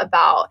a lot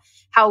about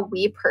how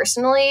we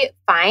personally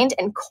find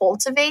and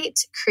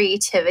cultivate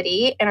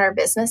creativity in our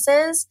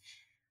businesses.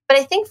 But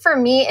I think for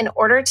me, in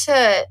order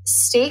to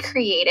stay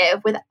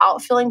creative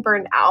without feeling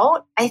burned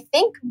out, I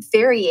think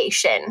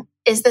variation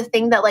is the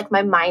thing that like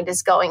my mind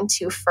is going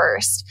to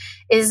first,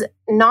 is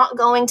not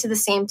going to the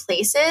same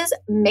places,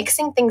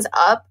 mixing things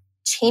up,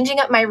 changing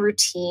up my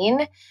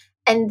routine,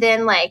 and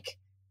then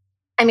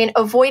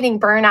avoiding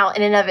burnout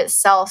in and of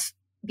itself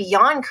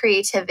beyond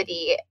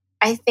creativity,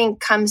 I think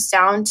comes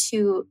down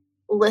to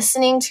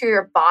listening to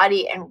your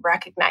body and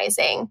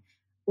recognizing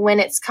when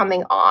it's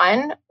coming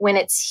on, when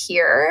it's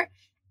here.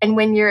 And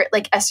when you're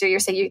like Esther, you're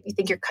saying you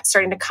think you're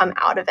starting to come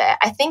out of it.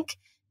 I think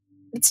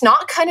it's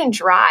not cut and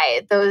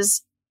dry,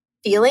 those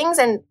feelings.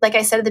 And like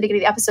I said at the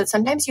beginning of the episode,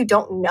 sometimes you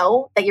don't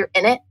know that you're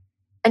in it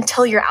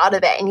until you're out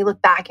of it. And you look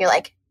back and you're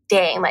like,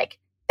 dang, like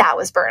that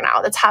was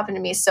burnout. That's happened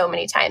to me so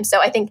many times. So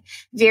I think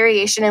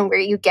variation in where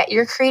you get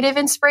your creative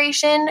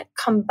inspiration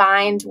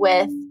combined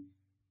with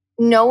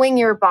knowing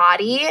your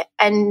body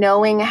and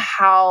knowing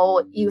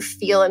how you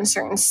feel in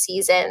certain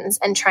seasons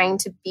and trying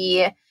to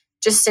be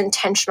just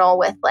intentional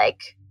with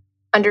like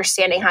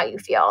understanding how you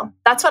feel.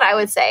 That's what I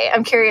would say.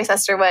 I'm curious,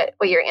 Esther, what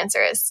your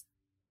answer is.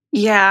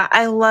 Yeah,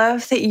 I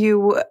love that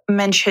you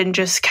mentioned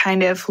just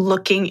kind of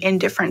looking in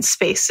different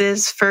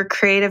spaces for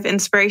creative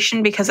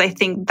inspiration, because I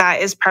think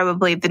that is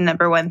probably the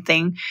number one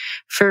thing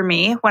for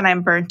me when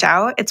I'm burnt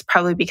out. It's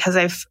probably because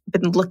I've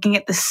been looking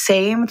at the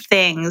same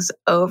things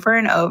over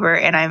and over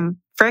and I'm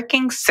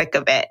freaking sick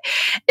of it.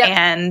 Yep.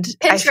 And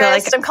Pinterest, I feel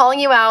like I'm calling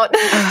you out.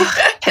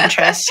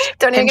 Pinterest.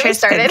 Don't even get me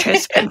started.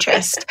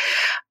 Pinterest.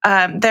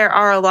 There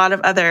are a lot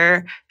of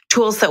other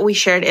tools that we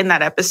shared in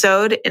that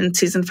episode, in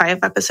season 5,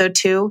 episode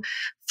 2,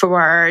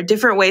 for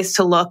different ways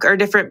to look or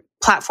different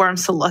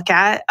platforms to look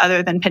at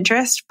other than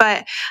Pinterest.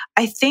 But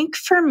I think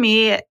for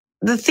me,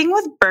 the thing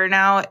with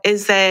burnout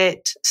is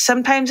that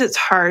sometimes it's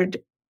hard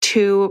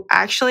to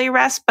actually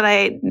rest,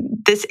 but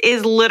this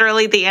is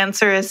literally the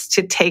answer, is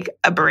to take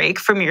a break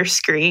from your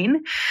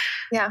screen.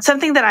 Yeah.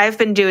 Something that I've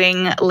been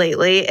doing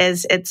lately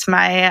is, it's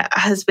my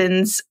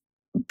husband's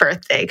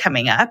birthday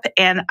coming up,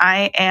 and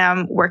I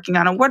am working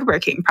on a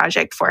woodworking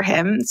project for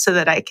him so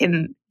that I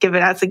can give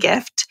it as a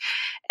gift.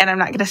 And I'm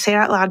not going to say it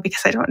out loud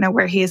because I don't know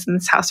where he is in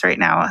this house right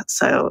now,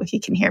 so he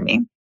can hear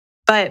me.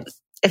 But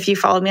if you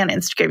follow me on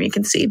Instagram, you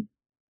can see.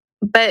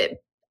 But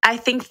I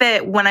think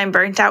that when I'm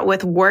burnt out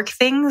with work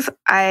things,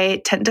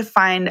 I tend to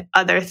find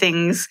other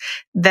things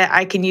that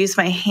I can use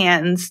my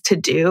hands to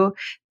do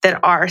that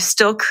are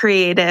still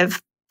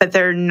creative, but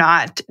they're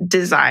not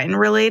design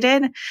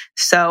related.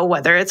 So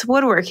whether it's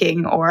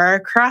woodworking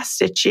or cross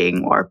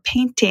stitching or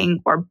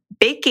painting or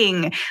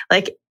baking,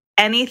 like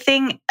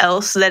anything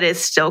else that is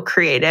still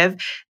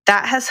creative,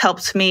 that has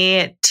helped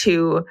me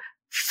to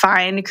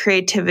find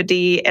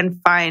creativity and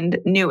find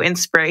new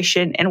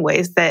inspiration in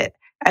ways that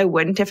I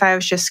wouldn't if I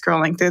was just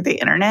scrolling through the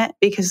internet,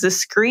 because the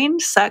screen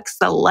sucks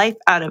the life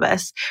out of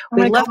us.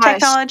 We love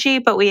technology,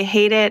 but we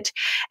hate it.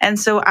 And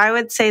so I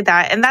would say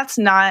that, and that's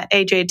not,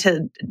 AJ,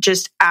 to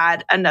just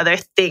add another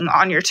thing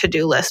on your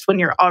to-do list when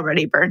you're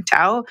already burnt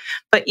out.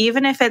 But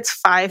even if it's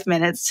 5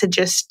 minutes to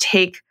just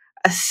take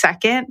a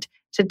second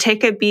to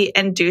take a beat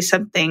and do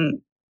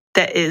something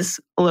that is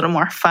a little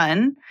more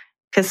fun,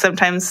 because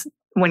sometimes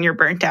when you're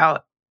burnt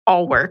out,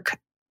 all work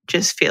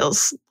just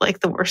feels like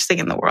the worst thing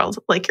in the world,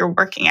 like you're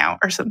working out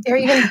or something. Or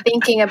even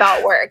thinking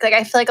about work. Like,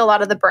 I feel like a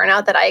lot of the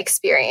burnout that I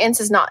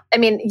experience is not, I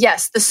mean,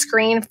 yes, the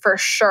screen for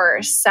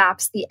sure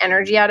saps the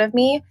energy out of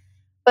me,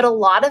 but a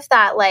lot of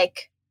that,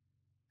 like,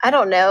 I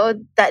don't know,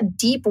 that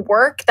deep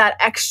work, that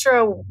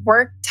extra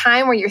work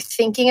time where you're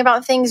thinking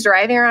about things,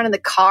 driving around in the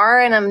car,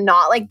 and I'm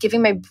not like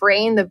giving my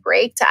brain the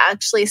break to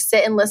actually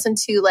sit and listen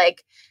to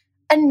like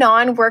a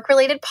non-work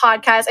related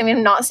podcast. I mean,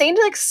 I'm not saying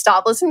to like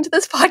stop listening to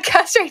this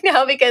podcast right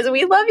now because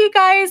we love you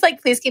guys.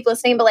 Like, please keep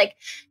listening, but like,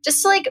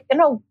 just to like, you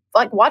know,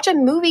 like watch a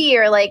movie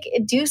or like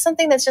do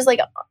something that's just like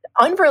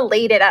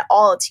unrelated at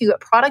all to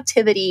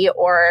productivity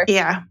or,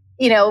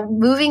 you know,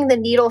 moving the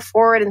needle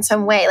forward in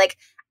some way. Like,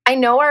 I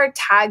know our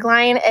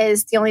tagline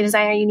is the only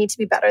designer you need to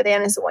be better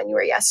than is the one you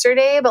were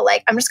yesterday, but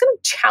like, I'm just going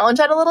to challenge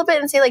that a little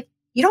bit and say like,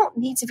 you don't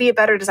need to be a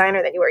better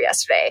designer than you were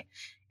yesterday.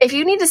 If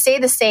you need to stay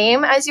the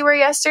same as you were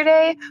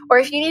yesterday, or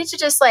if you need to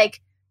just like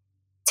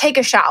take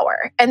a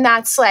shower and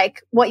that's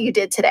like what you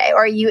did today,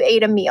 or you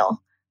ate a meal,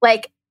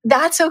 like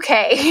that's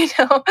okay. You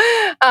know,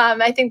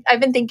 I think I've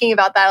been thinking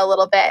about that a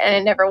little bit, and I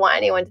never want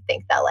anyone to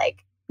think that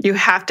like you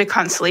have to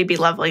constantly be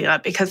leveling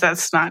up, because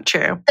that's not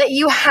true. That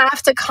you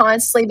have to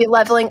constantly be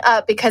leveling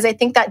up, because I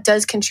think that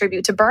does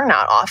contribute to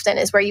burnout often,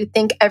 is where you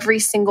think every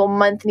single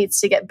month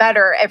needs to get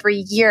better every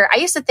year. I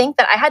used to think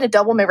that I had to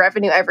double my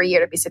revenue every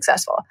year to be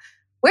successful.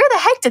 Where the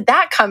heck did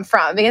that come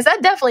from? Because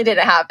that definitely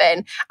didn't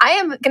happen. I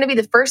am going to be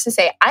the first to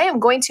say I am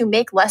going to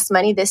make less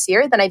money this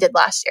year than I did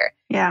last year.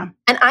 Yeah.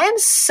 And I am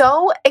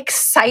so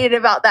excited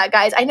about that,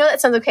 guys. I know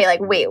that sounds okay. Like,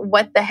 wait,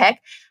 what the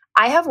heck?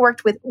 I have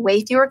worked with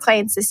way fewer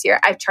clients this year.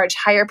 I've charged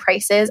higher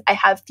prices. I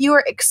have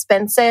fewer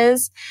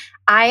expenses.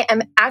 I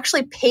am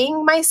actually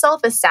paying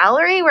myself a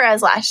salary,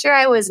 whereas last year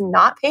I was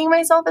not paying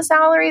myself a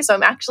salary. So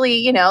I'm actually,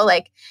 you know,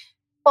 like,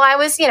 well, I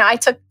was, you know, I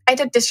took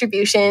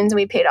distributions and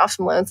we paid off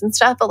some loans and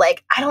stuff, but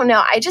like, I don't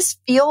know. I just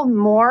feel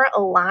more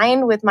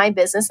aligned with my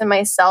business and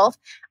myself.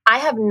 I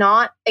have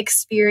not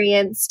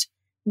experienced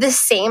the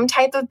same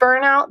type of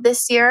burnout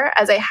this year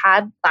as I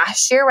had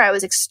last year, where I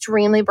was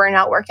extremely burnt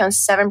out working on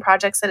 7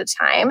 projects at a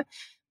time.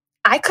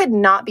 I could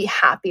not be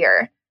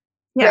happier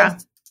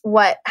with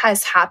what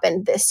has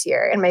happened this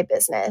year in my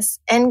business.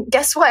 And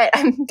guess what?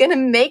 I'm going to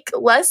make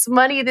less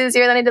money this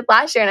year than I did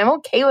last year. And I'm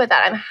okay with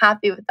that. I'm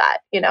happy with that,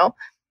 you know?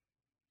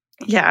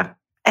 Yeah.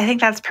 I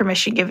think that's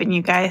permission given,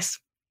 you guys.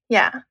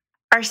 Yeah.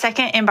 Our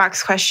second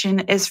inbox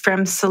question is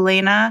from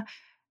Selena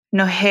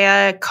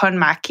Nohea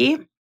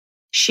Konmaki.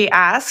 She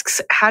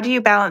asks, how do you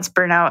balance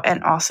burnout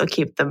and also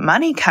keep the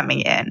money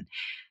coming in?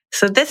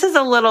 So this is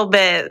a little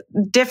bit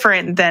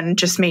different than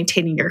just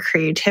maintaining your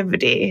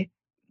creativity.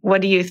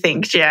 What do you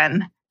think,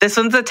 Jen? This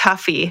one's a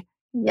toughie.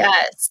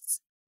 Yes.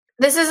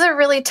 This is a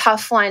really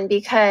tough one,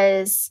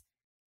 because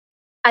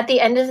at the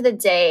end of the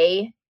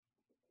day,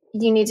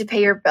 you need to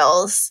pay your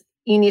bills.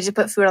 You need to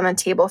put food on the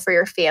table for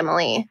your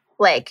family.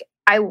 Like,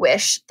 I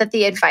wish that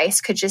the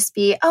advice could just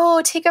be,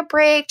 oh, take a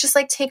break, just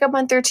like take a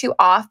month or two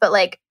off. But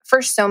like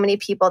for so many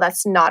people,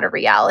 that's not a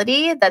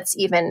reality that's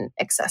even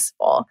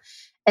accessible.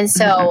 And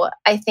so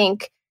I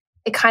think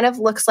it kind of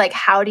looks like,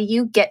 how do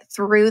you get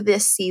through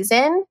this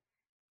season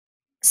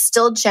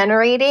still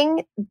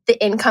generating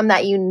the income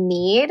that you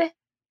need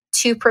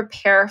to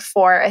prepare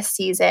for a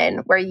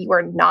season where you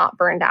are not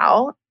burned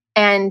out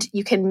and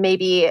you can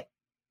maybe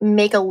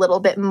make a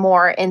little bit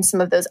more in some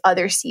of those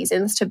other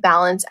seasons to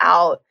balance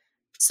out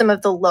some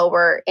of the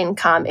lower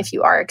income if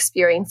you are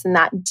experiencing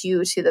that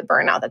due to the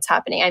burnout that's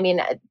happening. I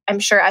mean, I'm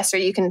sure, Esther,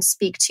 you can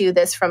speak to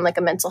this from like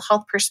a mental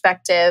health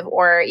perspective,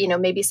 or, you know,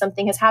 maybe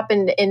something has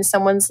happened in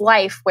someone's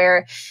life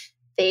where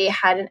they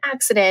had an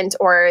accident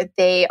or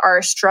they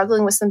are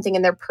struggling with something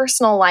in their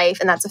personal life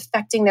and that's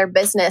affecting their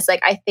business.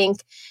 Like, I think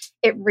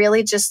it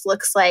really just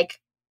looks like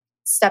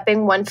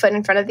stepping one foot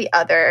in front of the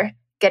other,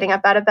 getting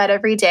up out of bed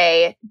every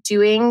day,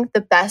 doing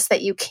the best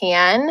that you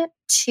can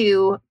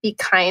to be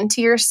kind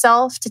to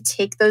yourself, to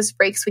take those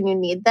breaks when you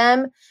need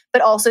them,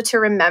 but also to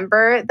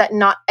remember that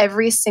not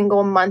every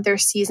single month or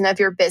season of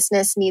your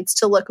business needs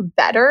to look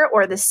better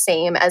or the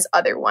same as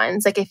other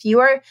ones. Like if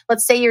you are,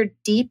 let's say you're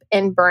deep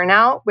in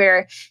burnout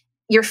where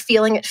you're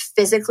feeling it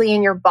physically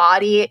in your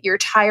body, you're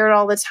tired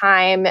all the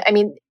time. I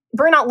mean,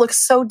 burnout looks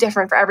so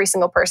different for every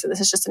single person.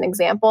 This is just an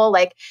example.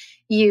 Like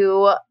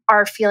you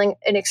are feeling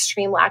an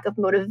extreme lack of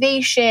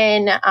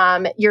motivation.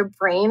 Your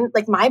brain,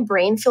 like my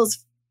brain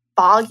feels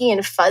foggy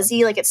and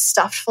fuzzy, like it's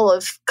stuffed full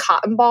of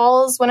cotton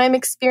balls when I'm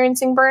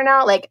experiencing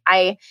burnout. Like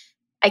I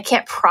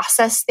can't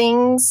process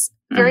things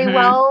very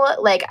well.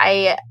 Like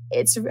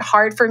it's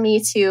hard for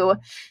me to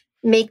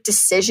make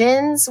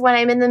decisions when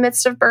I'm in the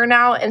midst of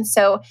burnout. And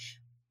so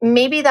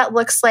maybe that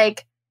looks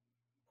like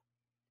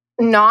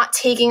not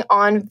taking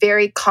on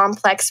very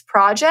complex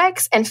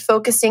projects and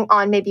focusing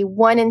on maybe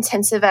one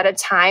intensive at a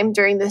time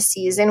during the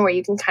season where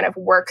you can kind of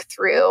work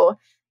through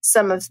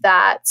some of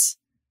that.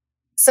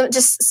 So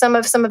just some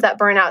of that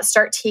burnout,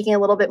 start taking a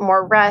little bit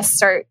more rest,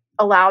 start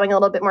allowing a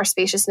little bit more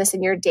spaciousness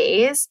in your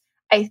days.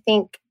 I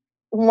think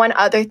one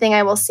other thing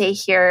I will say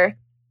here,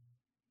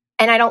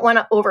 and I don't want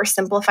to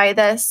oversimplify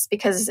this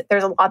because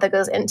there's a lot that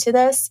goes into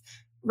this,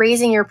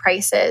 raising your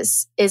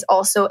prices is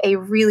also a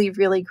really,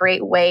 really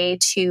great way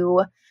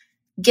to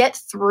get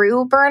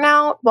through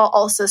burnout while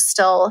also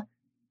still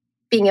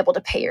being able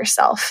to pay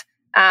yourself.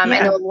 I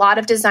know a lot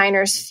of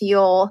designers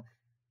feel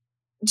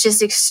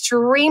just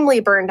extremely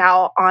burned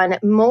out on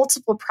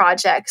multiple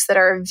projects that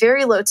are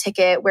very low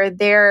ticket, where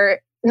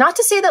they're, not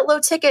to say that low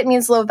ticket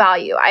means low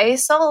value. I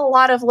sell a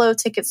lot of low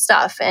ticket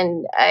stuff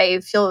and I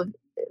feel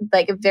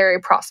like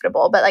very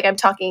profitable, but like I'm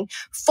talking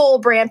full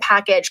brand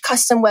package,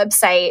 custom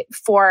website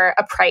for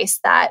a price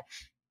that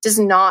does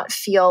not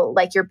feel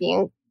like you're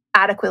being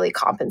adequately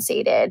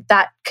compensated.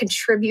 That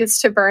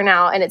contributes to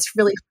burnout, and it's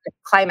really hard to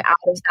climb out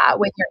of that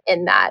when you're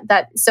in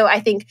that. So I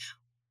think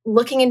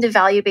looking into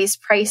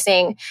value-based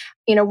pricing,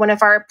 you know, one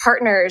of our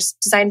partners,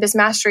 Design Biz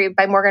Mastery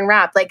by Morgan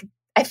Rapp, like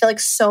I feel like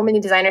so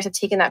many designers have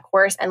taken that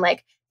course and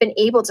like been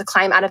able to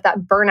climb out of that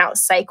burnout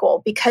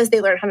cycle because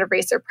they learn how to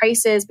raise their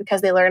prices,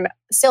 because they learn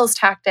sales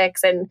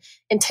tactics and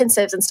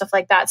intensives and stuff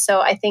like that. So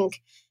I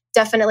think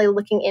definitely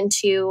looking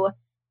into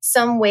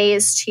some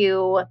ways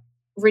to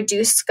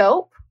reduce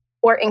scope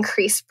or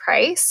increase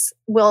price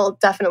will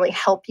definitely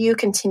help you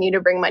continue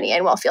to bring money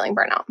in while feeling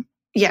burnout.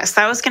 Yes,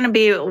 that was going to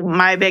be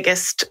my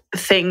biggest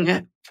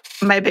thing,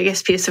 my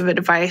biggest piece of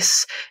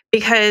advice,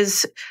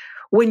 because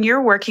when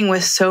you're working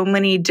with so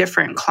many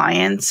different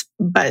clients,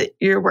 but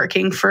you're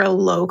working for a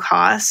low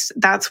cost,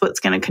 that's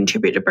what's going to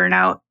contribute to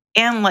burnout.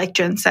 And like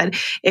Jen said,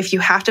 if you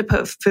have to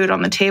put food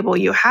on the table,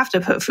 you have to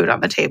put food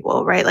on the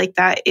table, right? Like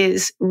that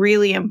is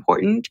really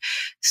important.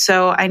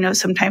 So I know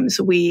sometimes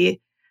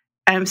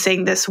I'm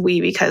saying this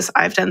because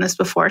I've done this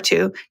before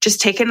too,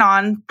 just taken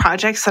on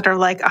projects that are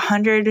like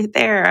 100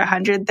 there,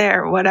 100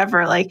 there,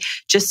 whatever, like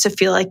just to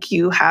feel like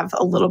you have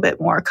a little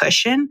bit more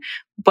cushion.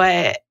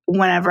 But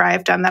whenever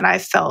I've done that,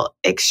 I've felt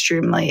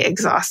extremely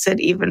exhausted,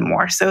 even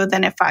more so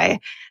than if I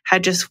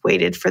had just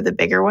waited for the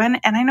bigger one.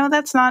 And I know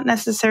that's not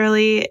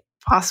necessarily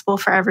possible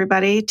for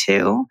everybody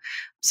too.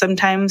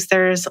 Sometimes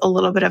there's a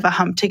little bit of a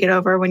hump to get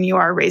over when you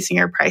are raising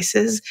your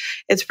prices.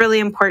 It's really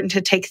important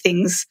to take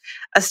things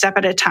a step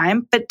at a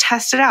time, but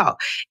test it out.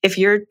 If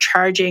you're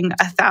charging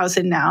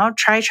 $1,000 now,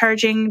 try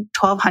charging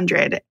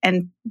 $1,200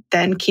 and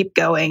then keep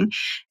going.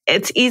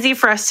 It's easy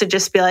for us to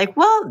just be like,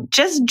 well,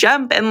 just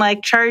jump and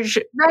like charge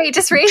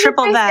just raise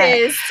triple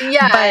that.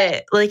 Yeah.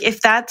 But like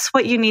if that's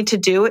what you need to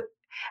do,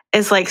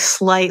 is like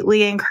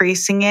slightly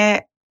increasing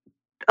it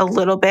a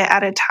little bit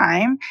at a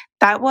time,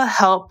 that will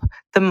help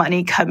the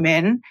money come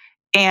in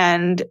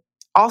and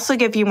also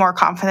give you more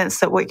confidence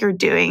that what you're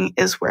doing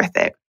is worth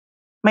it.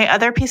 My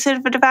other piece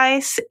of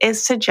advice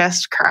is to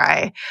just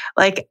cry.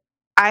 Like,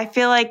 I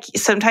feel like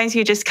sometimes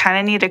you just kind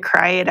of need to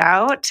cry it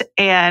out,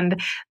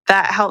 and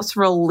that helps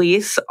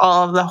release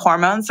all of the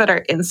hormones that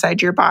are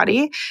inside your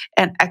body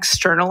and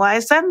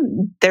externalize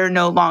them. They're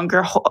no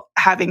longer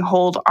having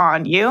hold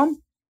on you.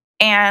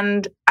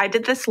 And I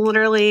did this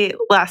literally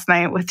last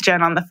night with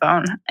Jen on the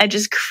phone. I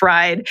just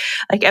cried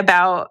like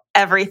about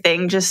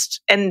everything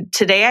and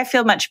today I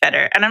feel much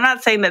better. And I'm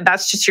not saying that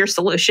that's just your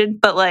solution,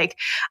 but like,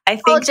 I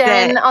think call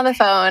Jen on the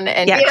phone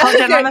and call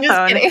Jen on the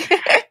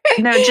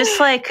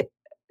phone.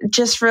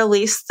 Just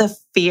release the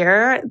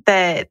fear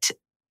that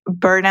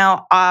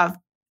burnout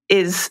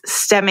is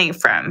stemming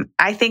from.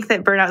 I think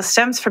that burnout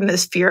stems from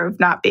this fear of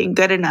not being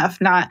good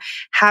enough, not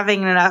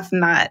having enough,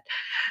 not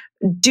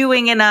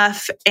doing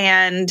enough.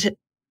 And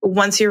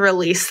once you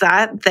release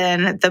that,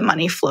 then the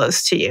money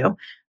flows to you.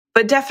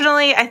 But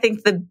definitely, I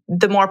think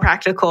the more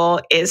practical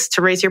is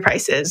to raise your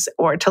prices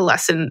or to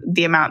lessen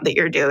the amount that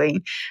you're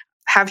doing.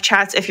 Have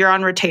chats, if you're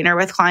on retainer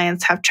with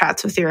clients, have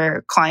chats with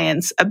your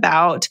clients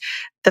about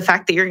the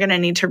fact that you're going to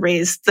need to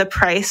raise the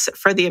price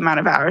for the amount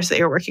of hours that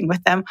you're working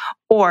with them,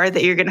 or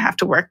that you're going to have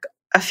to work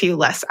a few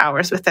less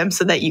hours with them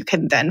so that you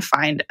can then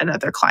find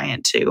another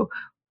client to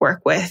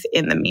work with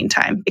in the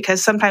meantime.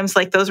 Because sometimes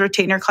like those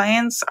retainer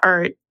clients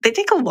they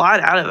take a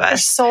lot out of us. They're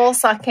soul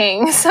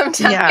sucking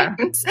sometimes. Yeah.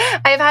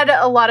 I've had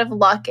a lot of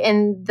luck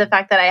in the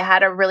fact that I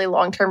had a really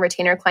long-term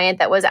retainer client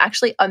that was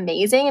actually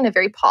amazing and a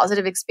very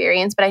positive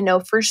experience. But I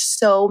know for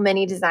so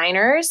many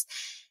designers,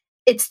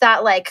 it's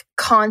that like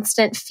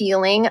constant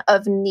feeling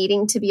of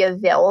needing to be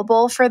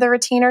available for the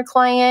retainer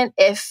client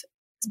if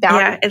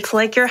yeah, it's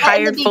like you're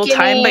hired full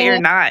time, but you're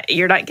not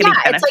getting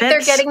benefits. It's like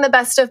they're getting the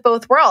best of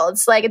both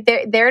worlds. Like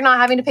they're not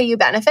having to pay you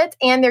benefits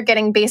and they're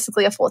getting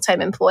basically a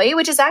full-time employee,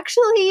 which is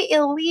actually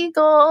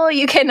illegal.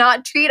 You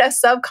cannot treat a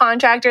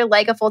subcontractor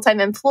like a full-time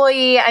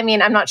employee. I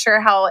mean, I'm not sure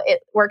how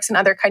it works in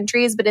other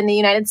countries, but in the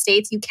United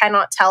States, you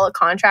cannot tell a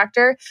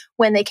contractor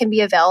when they can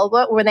be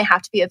available, when they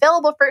have to be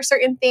available for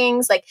certain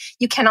things. Like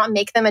you cannot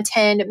make them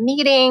attend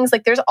meetings.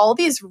 Like there's all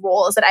these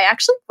rules that I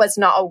actually was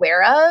not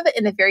aware of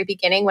in the very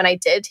beginning when I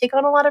did take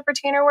on a lot of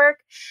retainer work.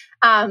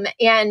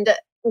 And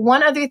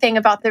one other thing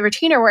about the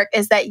retainer work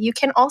is that you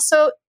can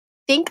also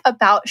think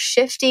about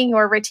shifting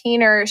your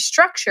retainer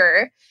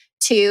structure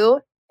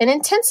to an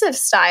intensive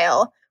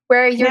style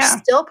where you're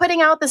still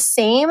putting out the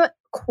same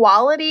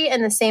quality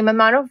and the same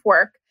amount of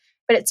work,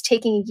 but it's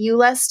taking you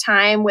less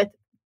time with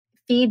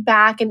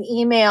feedback and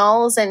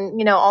emails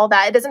and, all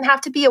that. It doesn't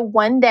have to be a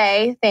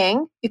one-day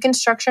thing. You can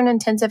structure an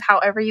intensive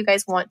however you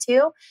guys want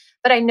to.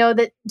 But I know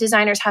that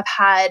designers have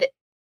had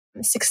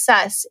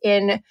success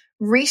in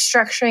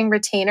restructuring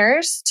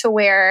retainers to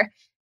where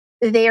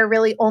they are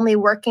really only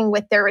working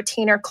with their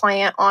retainer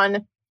client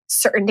on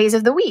certain days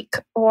of the week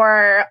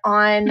or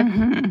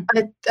on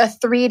a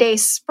 3-day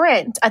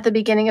sprint at the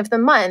beginning of the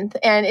month.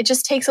 And it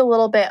just takes a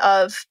little bit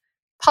of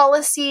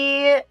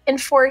policy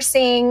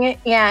enforcing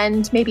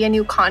and maybe a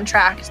new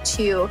contract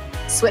to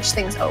switch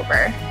things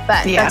over.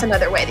 But that's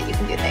another way that you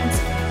can do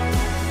things.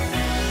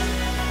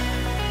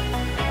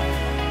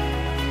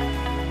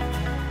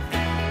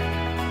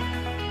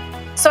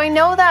 So I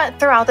know that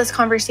throughout this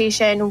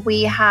conversation,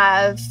 we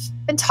have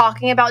been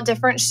talking about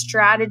different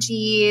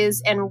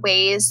strategies and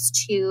ways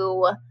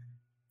to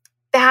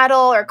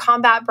battle or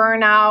combat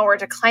burnout or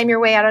to climb your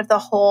way out of the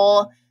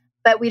hole.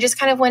 But we just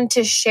kind of wanted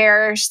to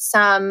share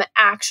some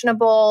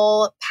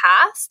actionable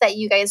paths that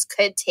you guys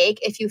could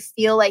take if you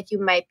feel like you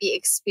might be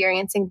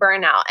experiencing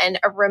burnout. And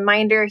a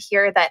reminder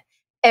here that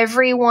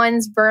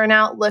everyone's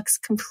burnout looks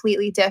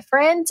completely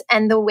different.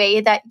 And the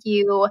way that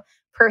you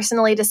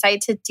personally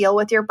decide to deal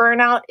with your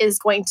burnout is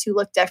going to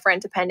look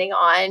different depending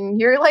on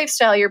your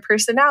lifestyle, your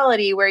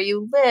personality, where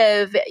you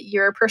live,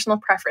 your personal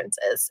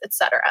preferences,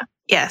 etc.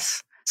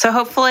 Yes. So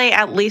hopefully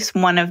at least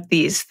one of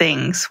these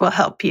things will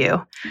help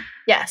you.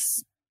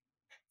 Yes.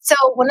 So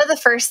one of the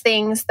first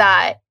things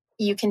that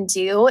you can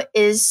do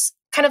is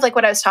kind of like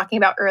what I was talking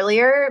about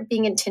earlier,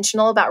 being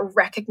intentional about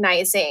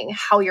recognizing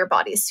how your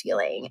body's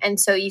feeling. And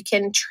so you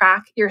can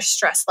track your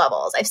stress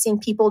levels. I've seen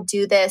people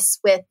do this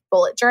with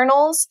bullet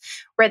journals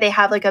where they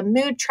have like a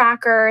mood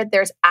tracker.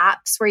 There's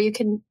apps where you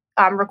can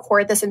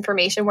record this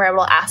information where I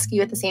will ask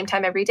you at the same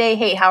time every day,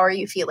 hey, how are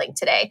you feeling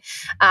today?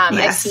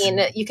 I've seen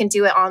you can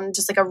do it on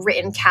just like a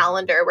written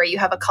calendar where you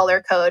have a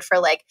color code for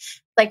like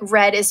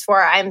red is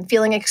for I'm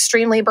feeling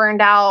extremely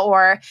burned out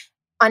or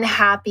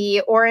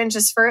unhappy. Orange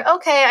is for,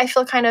 okay, I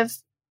feel kind of,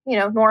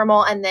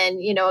 normal. And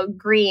then,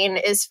 green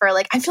is for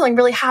like, I'm feeling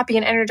really happy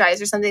and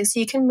energized or something. So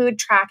you can mood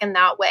track in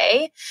that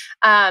way.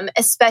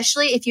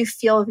 Especially if you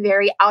feel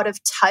very out of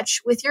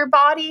touch with your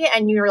body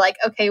and you're like,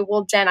 okay,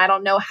 well, Jen, I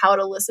don't know how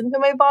to listen to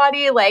my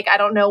body. Like, I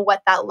don't know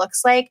what that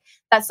looks like.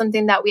 That's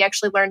something that we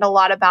actually learned a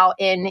lot about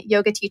in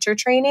yoga teacher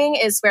training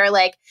is where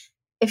like,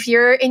 if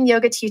you're in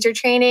yoga teacher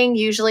training,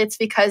 usually it's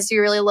because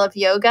you really love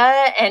yoga.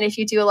 And if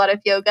you do a lot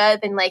of yoga,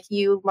 then like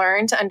you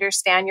learn to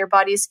understand your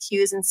body's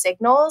cues and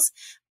signals.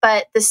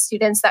 But the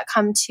students that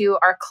come to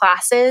our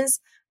classes,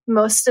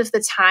 most of the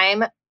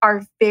time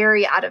are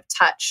very out of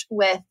touch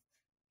with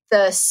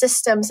the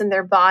systems in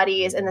their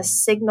bodies and the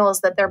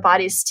signals that their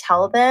bodies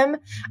tell them,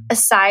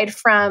 aside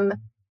from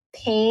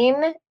pain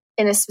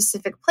in a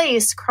specific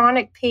place,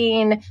 chronic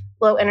pain,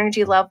 low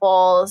energy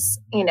levels,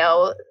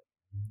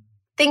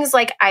 things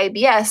like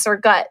IBS or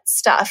gut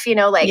stuff,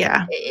 like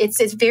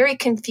it's very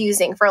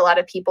confusing for a lot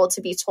of people to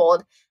be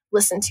told,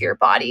 listen to your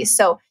body.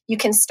 So you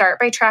can start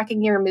by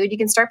tracking your mood. You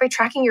can start by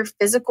tracking your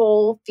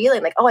physical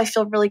feeling, like, oh, I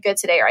feel really good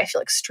today, or I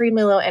feel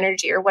extremely low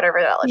energy, or whatever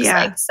that looks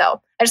like.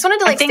 So I just wanted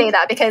to say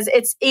that, because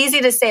it's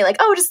easy to say like,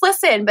 oh, just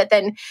listen. But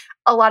then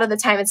a lot of the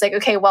time it's like,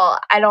 okay, well,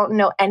 I don't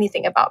know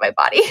anything about my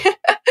body.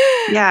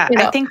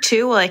 I think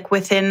too, like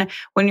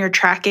when you're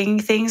tracking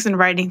things and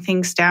writing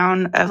things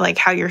down of like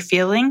how you're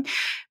feeling,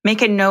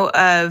 make a note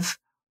of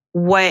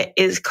what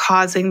is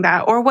causing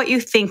that, or what you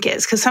think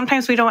is, because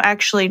sometimes we don't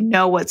actually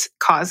know what's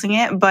causing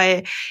it.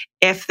 But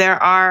if there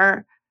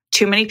are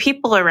too many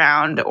people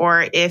around,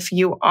 or if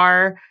you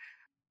are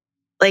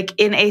like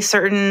in a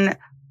certain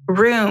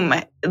room,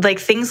 like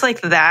things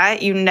like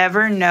that, you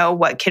never know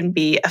what can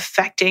be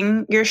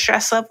affecting your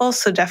stress levels.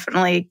 So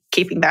definitely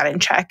keeping that in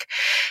check.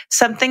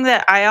 Something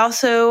that I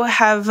also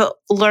have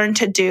learned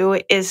to do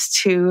is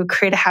to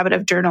create a habit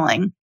of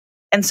journaling.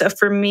 And so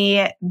for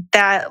me,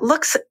 that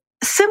looks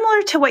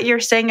similar to what you're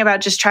saying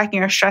about just tracking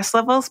your stress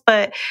levels,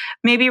 but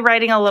maybe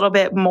writing a little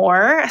bit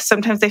more.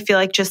 Sometimes I feel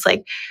like just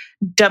like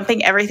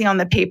dumping everything on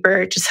the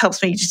paper just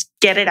helps me just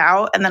get it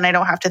out, and then I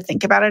don't have to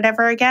think about it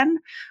ever again.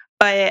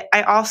 But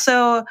I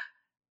also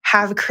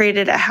have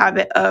created a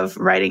habit of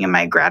writing in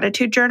my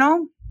gratitude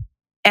journal.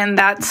 And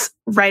that's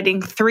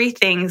writing 3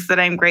 things that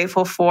I'm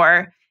grateful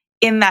for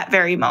in that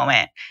very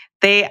moment.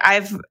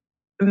 I've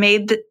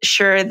made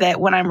sure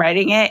that when I'm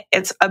writing it,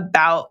 it's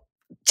about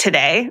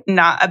today,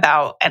 not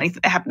about anything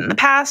that happened in the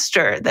past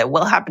or that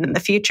will happen in the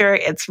future.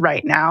 It's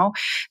right now.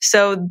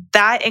 So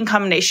that, in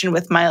combination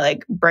with my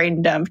like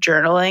brain dump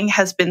journaling,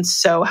 has been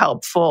so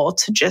helpful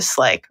to just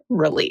like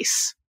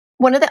release.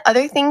 One of the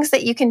other things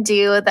that you can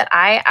do that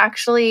I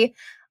actually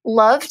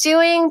love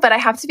doing, but I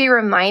have to be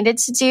reminded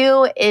to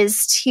do,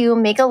 is to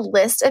make a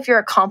list of your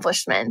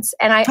accomplishments.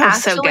 And I actually,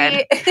 so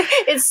good.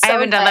 It's so I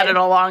haven't done that in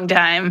a long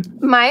time.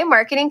 My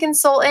marketing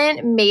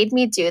consultant made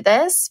me do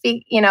this,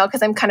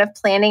 because I'm kind of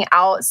planning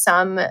out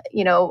some,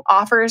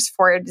 offers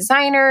for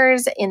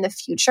designers in the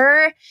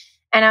future.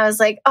 And I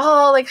was like,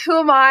 oh, like, who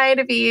am I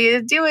to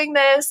be doing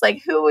this?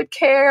 Like, who would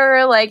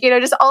care? Like,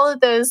 just all of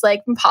those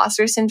like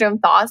imposter syndrome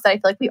thoughts that I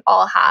feel like we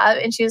all have.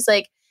 And she was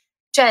like,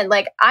 Jen,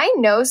 like, I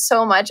know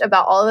so much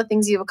about all the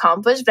things you've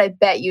accomplished, but I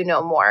bet you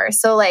know more.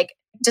 So like,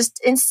 just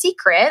in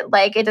secret,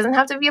 like, it doesn't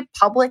have to be a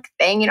public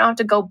thing. You don't have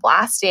to go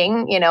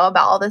blasting,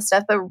 about all this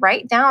stuff, but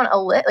write down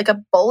a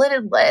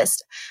bulleted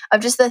list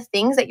of just the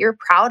things that you're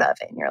proud of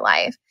in your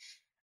life.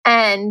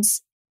 And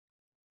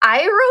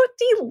I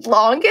wrote the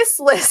longest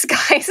list,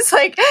 guys.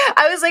 Like,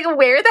 I was like,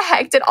 where the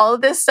heck did all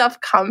of this stuff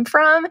come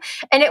from?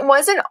 And it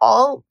wasn't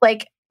all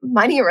like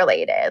money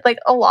related. Like,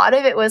 a lot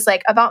of it was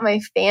like about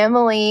my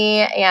family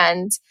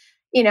and,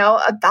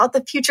 about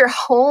the future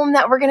home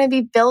that we're going to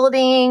be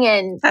building.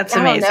 And that's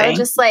amazing. I don't know,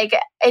 just like,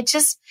 it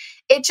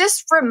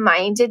just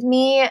reminded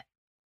me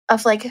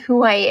of like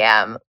who I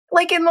am.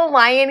 Like in The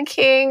Lion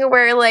King,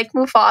 where like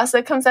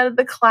Mufasa comes out of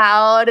the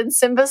cloud and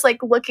Simba's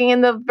like looking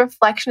in the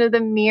reflection of the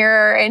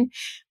mirror, and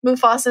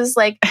Mufasa's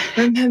like,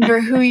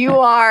 remember who you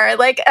are.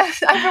 Like, I've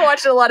been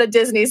watching a lot of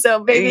Disney,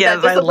 so maybe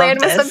that doesn't land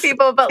with some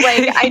people, but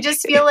like, I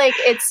just feel like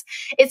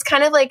it's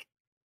kind of like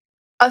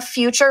a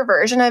future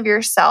version of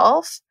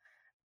yourself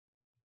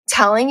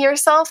telling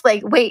yourself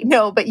like, wait,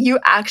 no, but you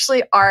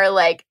actually are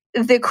like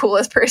the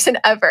coolest person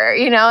ever.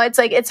 It's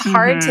like, it's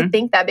hard to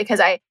think that,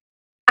 because I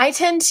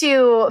tend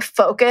to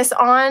focus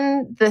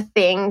on the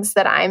things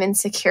that I'm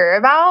insecure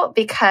about,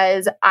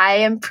 because I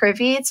am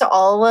privy to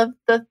all of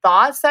the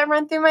thoughts that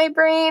run through my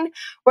brain.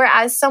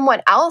 Whereas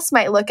someone else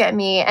might look at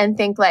me and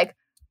think like,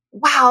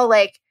 wow,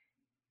 like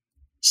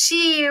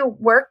she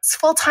works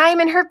full time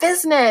in her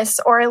business,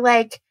 or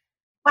like,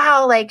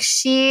 wow, like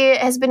she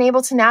has been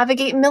able to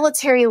navigate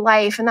military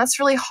life, and that's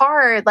really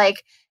hard.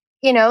 Like,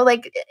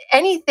 like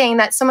anything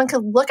that someone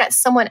could look at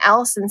someone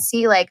else and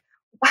see like,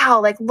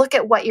 wow, like look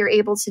at what you're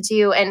able to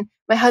do. And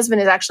my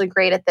husband is actually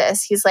great at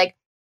this. He's like,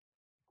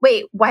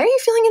 wait, why are you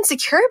feeling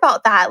insecure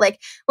about that? Like,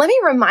 let me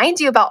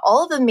remind you about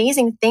all of the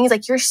amazing things.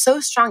 Like, you're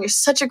so strong. You're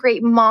such a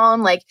great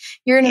mom. Like,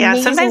 you're an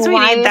amazing sometimes we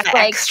wife. need that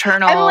like,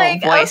 external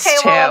voice okay,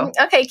 too. Well,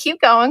 okay,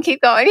 keep going.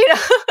 Sometimes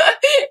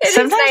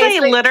I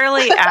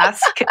literally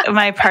ask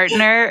my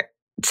partner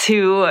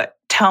to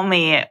tell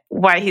me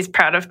why he's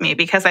proud of me,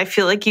 because I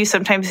feel like you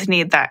sometimes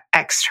need that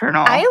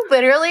external. I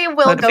literally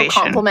will motivation. go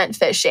compliment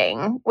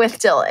fishing with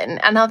Dylan,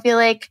 and I'll be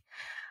like,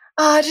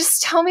 oh,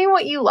 just tell me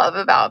what you love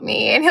about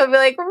me. And he'll be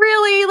like,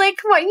 really? Like,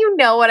 what,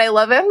 what I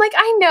love? I'm like,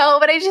 I know,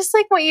 but I just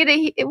like want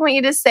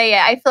you to say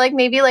it. I feel like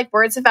maybe like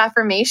words of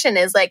affirmation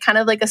is like kind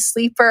of like a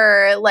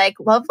sleeper, like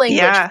love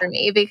language for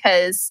me,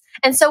 because,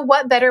 and so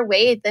what better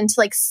way than to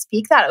like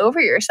speak that over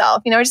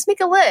yourself, just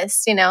make a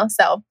list,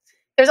 so.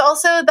 There's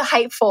also the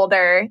hype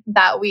folder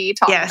that we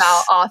talk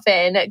about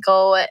often.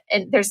 Go,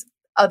 and there's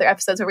other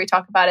episodes where we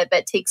talk about it,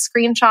 but take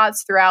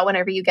screenshots throughout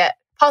whenever you get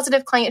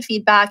positive client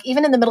feedback,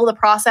 even in the middle of the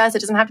process. It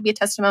doesn't have to be a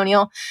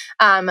testimonial,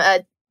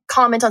 a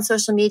comment on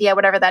social media,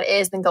 whatever that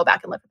is, then go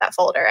back and look at that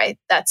folder.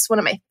 That's one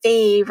of my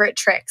favorite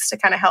tricks to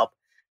kind of help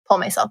pull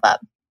myself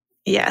up.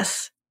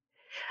 Yes.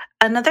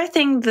 Another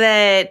thing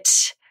that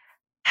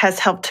has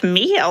helped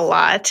me a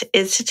lot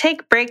is to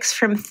take breaks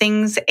from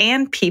things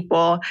and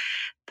people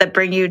that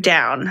bring you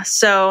down.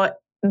 So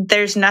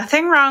there's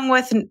nothing wrong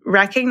with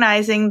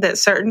recognizing that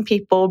certain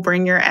people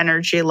bring your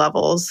energy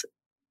levels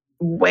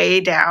way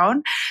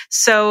down.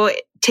 So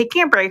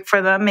taking a break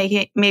for them,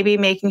 maybe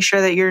making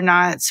sure that you're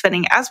not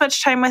spending as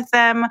much time with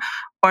them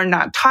or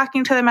not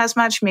talking to them as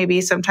much.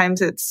 Maybe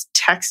sometimes it's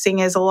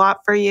texting is a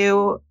lot for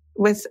you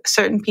with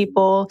certain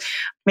people.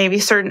 Maybe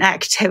certain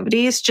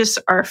activities just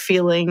are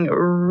feeling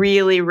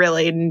really,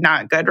 really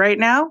not good right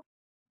now,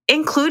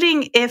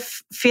 including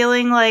if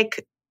feeling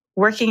like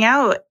working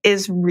out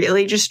is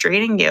really just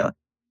draining you.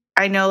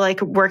 I know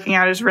like working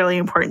out is really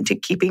important to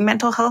keeping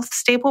mental health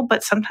stable,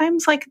 but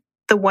sometimes like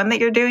the one that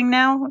you're doing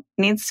now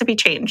needs to be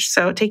changed.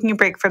 So taking a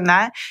break from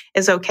that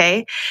is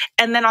okay.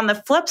 And then on the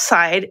flip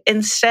side,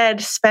 instead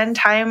spend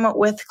time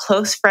with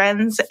close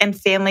friends and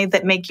family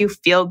that make you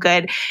feel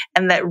good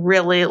and that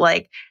really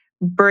like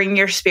bring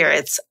your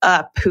spirits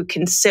up, who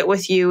can sit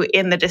with you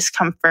in the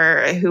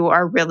discomfort, who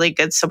are really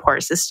good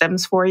support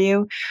systems for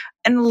you,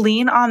 and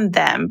lean on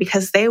them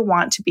because they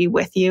want to be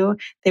with you.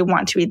 They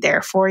want to be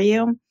there for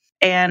you.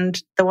 And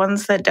the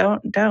ones that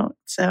don't.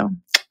 So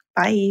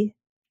bye.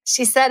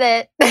 She said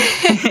it.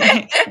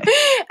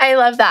 I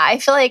love that. I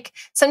feel like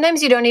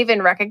sometimes you don't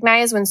even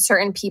recognize when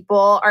certain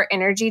people are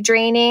energy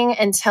draining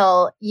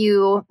until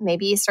you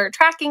maybe start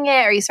tracking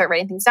it or you start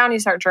writing things down, you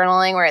start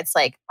journaling where it's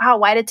like, wow,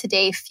 why did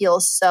today feel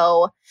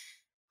so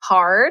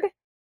hard?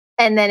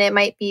 And then it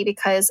might be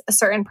because a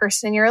certain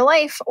person in your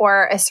life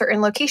or a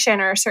certain location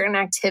or a certain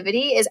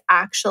activity is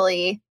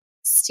actually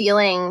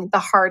stealing the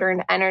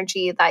hard-earned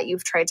energy that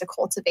you've tried to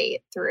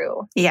cultivate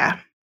through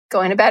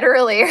going to bed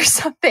early or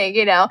something,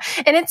 you know.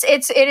 And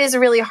it is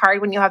really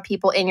hard when you have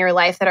people in your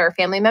life that are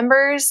family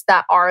members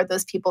that are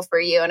those people for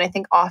you. And I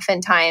think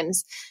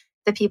oftentimes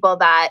the people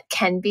that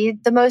can be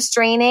the most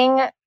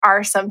draining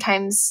are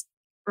sometimes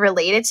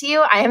related to you.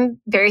 I am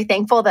very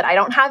thankful that I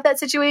don't have that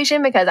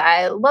situation because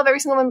I love every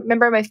single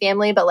member of my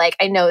family, but like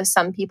I know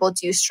some people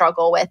do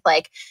struggle with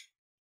like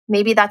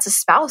maybe that's a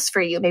spouse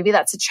for you, maybe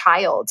that's a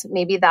child,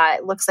 maybe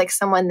that looks like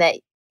someone that,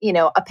 you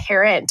know, a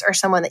parent or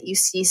someone that you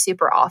see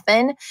super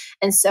often.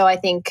 And so I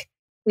think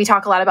we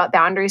talk a lot about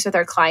boundaries with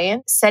our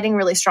clients, setting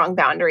really strong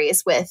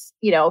boundaries with,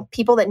 you know,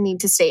 people that need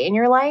to stay in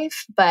your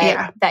life,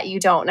 but that you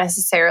don't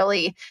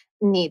necessarily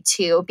need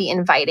to be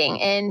inviting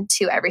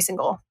into every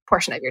single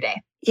portion of your day.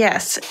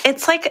 Yes.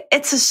 It's like,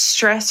 it's a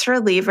stress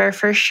reliever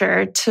for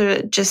sure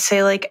to just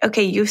say like,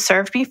 okay, you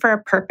served me for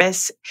a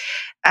purpose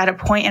at a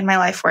point in my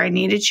life where I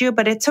needed you,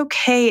 but it's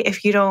okay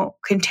if you don't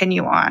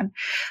continue on.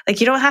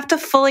 Like you don't have to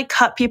fully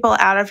cut people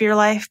out of your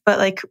life, but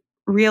like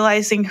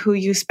realizing who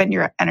you spend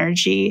your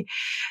energy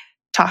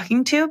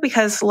talking to,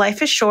 because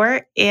life is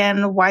short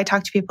and why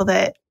talk to people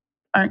that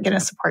aren't going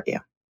to support you?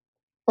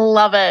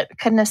 Love it.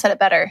 Couldn't have said it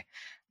better.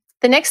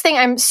 The next thing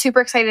I'm super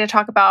excited to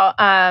talk about,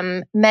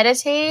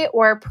 meditate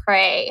or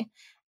pray.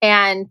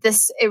 And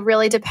this, it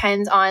really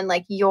depends on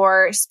like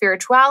your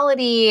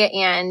spirituality.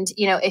 And,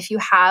 you know, if you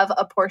have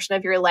a portion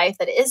of your life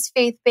that is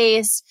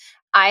faith-based,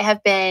 I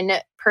have been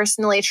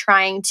personally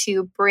trying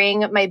to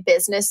bring my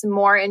business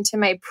more into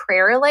my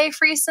prayer life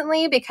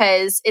recently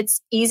because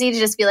it's easy to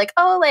just be like,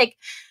 oh, like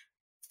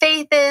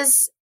faith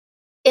is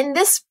in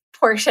this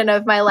portion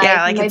of my life.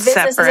 Yeah, like my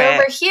business is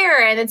over here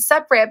and it's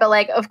separate. But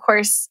like, of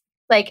course,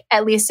 like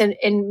at least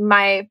in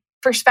my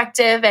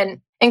perspective and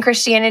in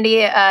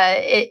Christianity,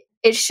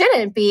 it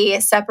shouldn't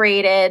be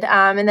separated,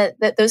 and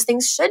that those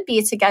things should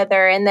be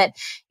together, and that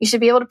you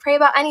should be able to pray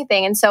about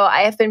anything. And so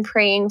I have been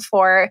praying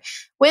for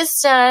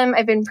wisdom.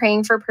 I've been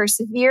praying for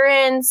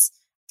perseverance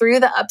through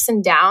the ups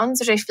and downs,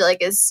 which I feel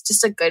like is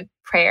just a good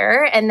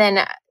prayer. And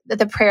then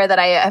the prayer that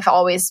I have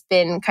always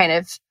been kind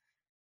of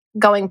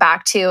going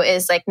back to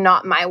is like,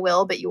 not my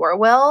will, but your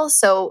will.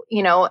 So,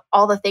 you know,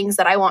 all the things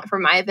that I want for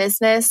my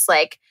business,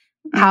 like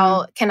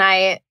how can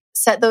I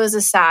set those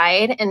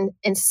aside and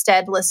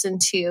instead listen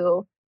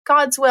to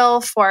God's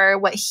will for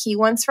what he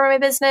wants for my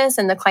business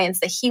and the clients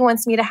that he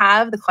wants me to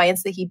have, the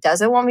clients that he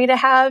doesn't want me to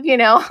have, you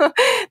know,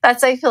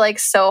 that's, I feel like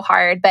so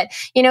hard. But,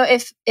 you know,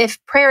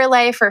 if prayer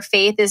life or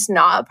faith is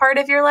not a part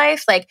of your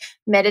life, like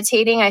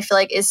meditating, I feel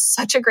like is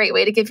such a great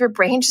way to give your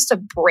brain just a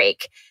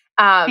break.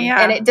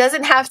 And it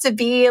doesn't have to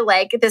be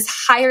like this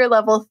higher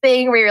level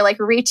thing where you're like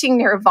reaching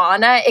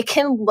nirvana. It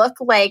can look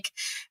like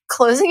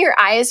closing your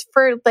eyes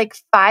for like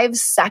 5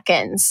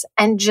 seconds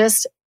and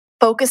just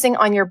focusing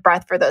on your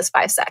breath for those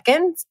 5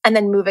 seconds and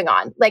then moving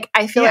on. Like,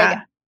 I feel like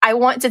I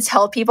want to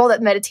tell people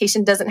that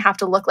meditation doesn't have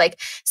to look like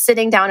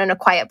sitting down in a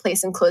quiet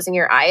place and closing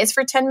your eyes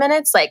for 10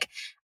 minutes. Like,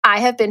 I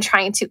have been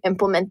trying to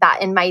implement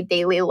that in my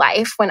daily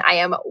life when I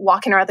am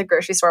walking around the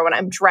grocery store, when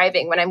I'm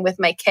driving, when I'm with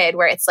my kid,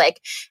 where it's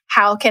like,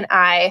 how can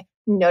I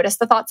notice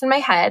the thoughts in my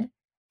head?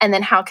 And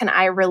then how can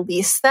I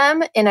release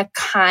them in a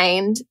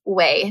kind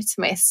way to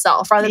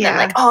myself rather than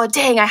like, oh,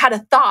 dang, I had a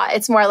thought.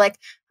 It's more like,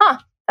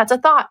 that's a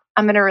thought.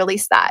 I'm going to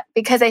release that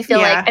because I feel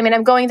like, I mean,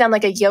 I'm going down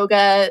like a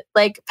yoga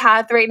like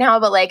path right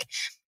now, but like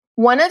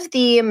One of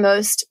the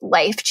most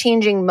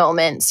life-changing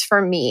moments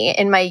for me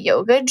in my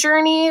yoga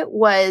journey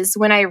was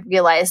when I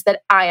realized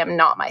that I am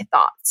not my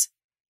thoughts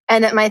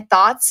and that my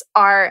thoughts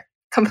are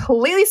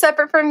completely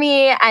separate from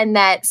me and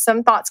that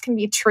some thoughts can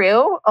be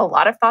true. A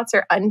lot of thoughts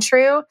are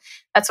untrue.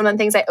 That's one of the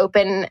things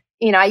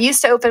I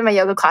used to open my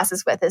yoga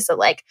classes with is to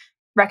like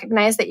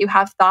recognize that you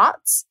have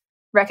thoughts,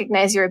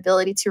 recognize your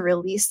ability to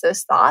release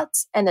those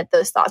thoughts and that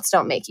those thoughts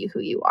don't make you who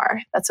you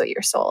are. That's what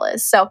your soul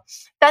is. So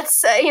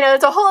that's,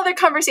 it's a whole other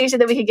conversation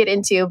that we could get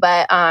into,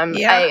 but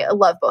I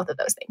love both of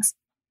those things.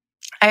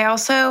 I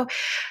also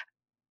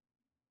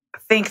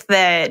think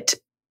that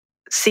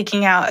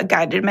seeking out a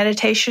guided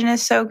meditation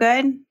is so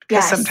good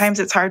because sometimes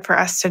it's hard for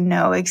us to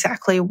know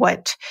exactly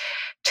what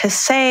to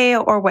say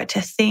or what to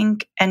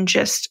think, and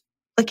just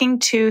looking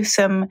to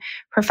some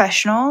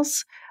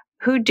professionals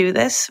who do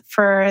this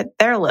for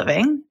their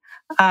living.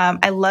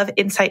 I love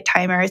Insight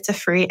Timer. It's a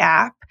free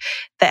app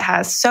that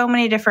has so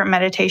many different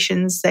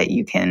meditations that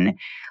you can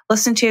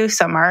listen to.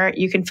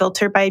 You can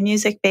filter by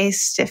music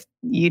based. If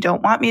you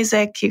don't want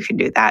music, you can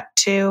do that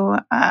too.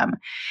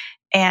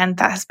 And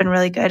that has been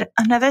really good.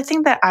 Another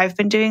thing that I've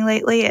been doing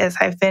lately is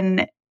I've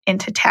been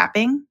into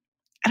tapping.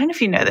 I don't know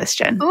if you know this,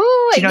 Jen.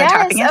 Ooh, do you know what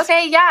tapping is?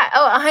 Okay, yeah.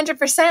 Oh,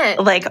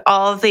 100%. Like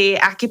all the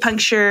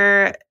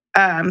acupuncture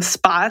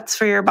spots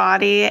for your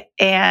body,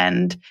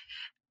 and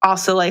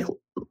also like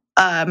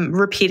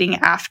repeating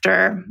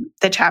after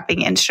the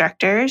tapping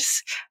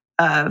instructors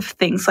of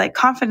things like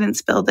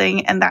confidence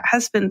building. And that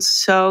has been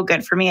so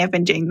good for me. I've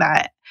been doing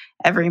that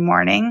every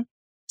morning.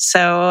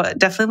 So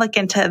definitely look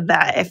into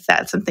that if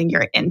that's something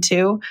you're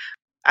into.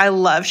 I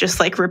love just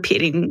like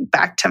repeating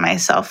back to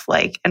myself,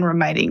 and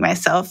reminding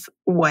myself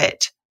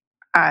what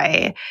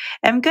I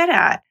am good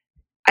at.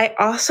 I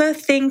also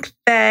think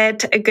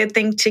that a good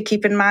thing to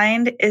keep in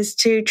mind is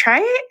to try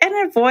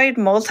and avoid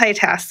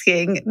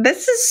multitasking.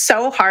 This is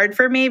so hard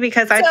for me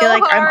because I feel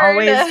like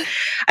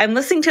I'm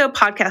listening to a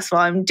podcast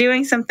while I'm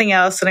doing something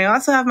else. And I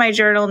also have my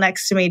journal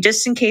next to me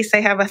just in case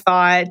I have a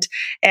thought.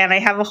 And I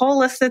have a whole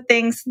list of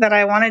things that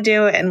I want to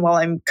do. And while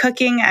I'm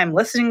cooking, I'm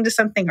listening to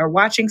something or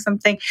watching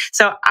something.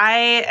 So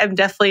I am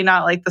definitely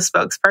not like the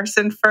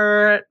spokesperson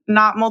for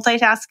not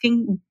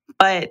multitasking.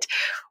 But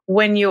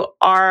when you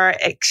are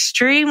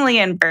extremely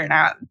in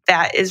burnout,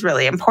 that is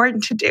really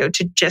important to do,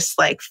 to just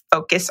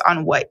focus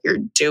on what you're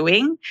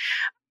doing.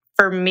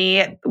 For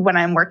me, when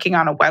I'm working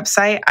on a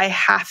website, I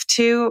have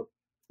to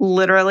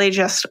literally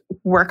just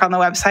work on the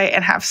website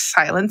and have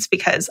silence,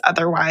 because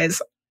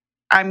otherwise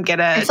I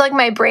feel like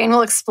my brain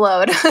will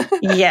explode.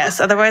 Yes.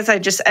 Otherwise I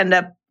just end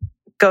up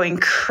going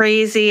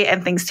crazy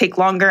and things take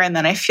longer. And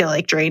then I feel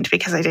drained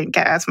because I didn't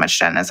get as much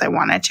done as I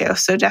wanted to.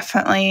 So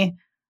definitely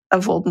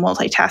avoid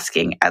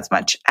multitasking as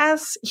much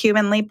as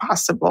humanly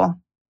possible.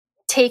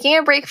 Taking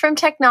a break from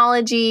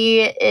technology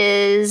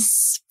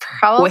is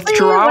probably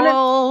withdrawals.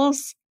 One of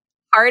the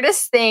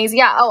hardest things.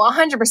 Yeah. Oh,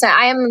 100%.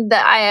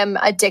 I am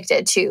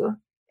addicted to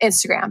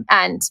Instagram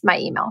and my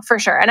email for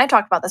sure. And I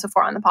talked about this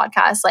before on the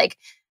podcast,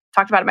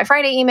 talked about it in my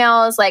Friday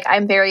emails.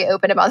 I'm very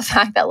open about the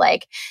fact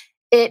that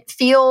it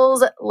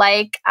feels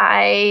like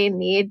I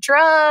need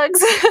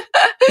drugs.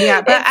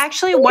 Yeah, but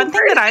actually one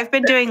thing that I've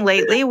been doing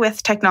lately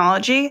with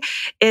technology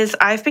is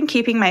I've been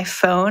keeping my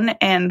phone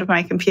and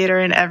my computer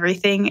and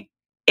everything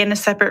in a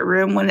separate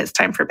room when it's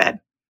time for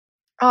bed.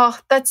 Oh,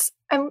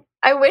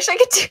 I wish I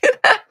could do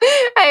that.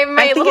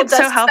 My little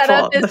desk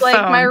setup is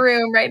my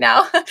room right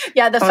now.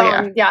 Yeah, the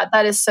phone. Yeah,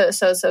 that is so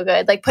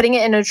good. Putting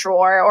it in a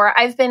drawer, or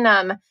I've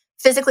been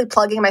physically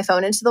plugging my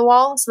phone into the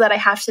wall so that I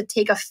have to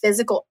take a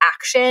physical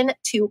action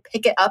to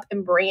pick it up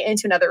and bring it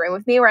into another room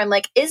with me, where I'm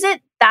is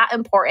it that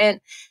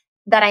important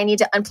that I need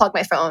to unplug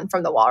my phone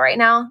from the wall right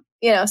now?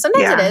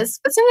 Sometimes it is,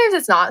 but sometimes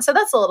it's not. So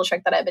that's a little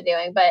trick that I've been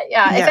doing. But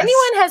yeah, If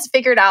anyone has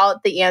figured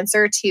out the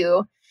answer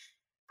to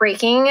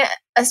breaking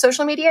a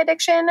social media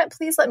addiction,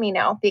 please let me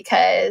know,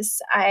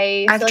 because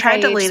I've tried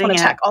deleting it.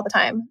 Check all the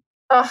time.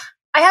 Ugh.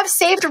 I have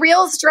saved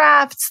Reels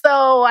drafts,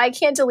 though. I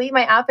can't delete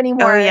my app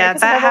anymore. Oh, yeah,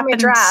 that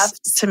happens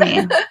to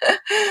me.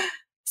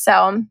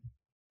 So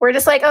we're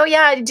just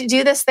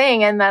do this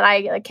thing. And then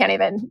I can't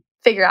even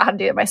figure out how to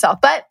do it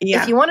myself. But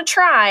if you want to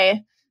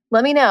try,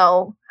 let me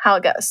know how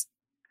it goes.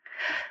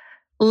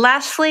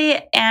 Lastly,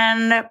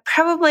 and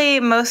probably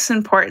most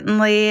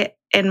importantly,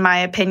 in my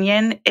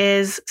opinion,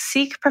 is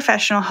seek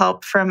professional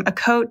help from a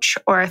coach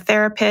or a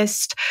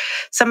therapist,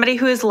 somebody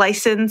who is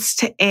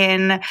licensed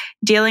in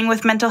dealing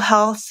with mental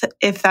health,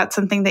 if that's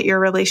something that you're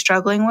really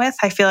struggling with.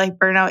 I feel like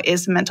burnout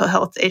is a mental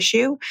health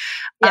issue.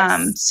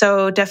 Yes.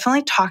 So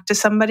definitely talk to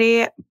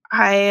somebody.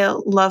 I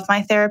love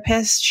my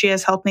therapist. She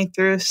has helped me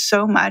through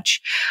so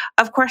much.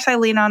 Of course, I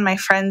lean on my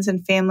friends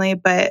and family,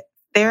 but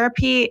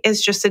therapy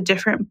is just a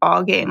different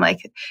ballgame.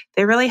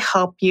 They really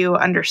help you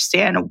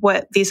understand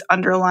what these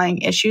underlying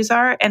issues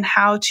are and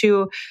how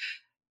to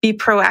be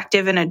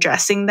proactive in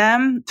addressing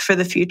them for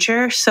the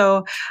future.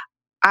 So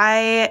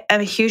I am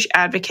a huge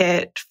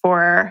advocate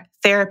for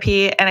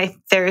therapy, and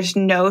there's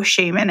no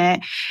shame in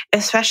it.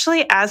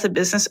 Especially as a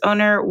business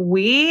owner,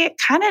 we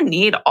kind of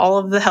need all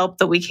of the help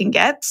that we can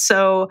get.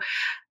 So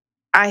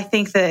I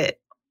think that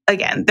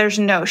again, there's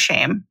no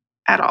shame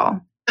at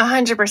all.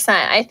 100%.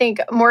 I think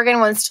Morgan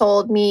once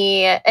told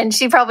me, and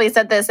she probably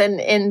said this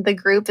in the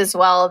group as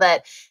well,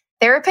 that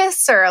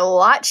therapists are a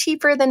lot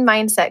cheaper than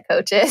mindset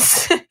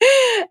coaches.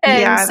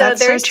 And so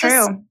there's so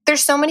true.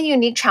 There's so many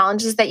unique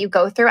challenges that you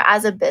go through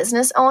as a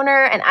business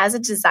owner and as a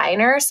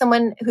designer,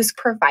 someone who's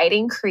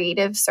providing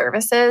creative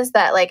services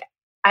that like,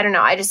 I don't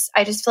know. I just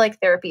feel like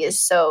therapy is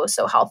so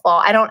helpful.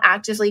 I don't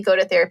actively go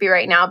to therapy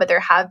right now, but there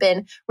have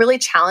been really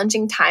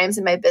challenging times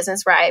in my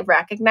business where I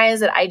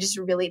recognize that I just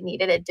really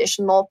needed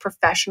additional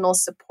professional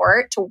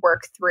support to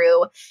work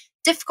through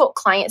difficult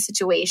client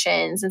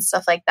situations and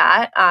stuff like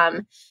that.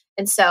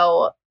 And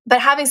so, but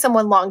having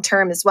someone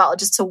long-term as well,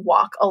 just to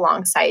walk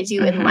alongside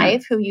you in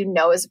life, who you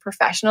know is a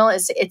professional,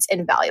 it's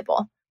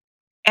invaluable.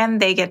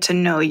 And they get to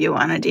know you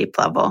on a deep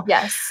level.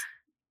 Yes.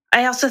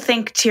 I also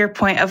think to your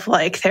point of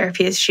like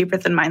therapy is cheaper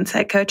than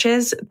mindset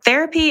coaches.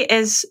 Therapy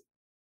is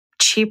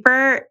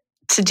cheaper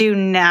to do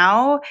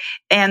now.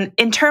 And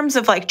in terms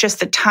of like just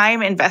the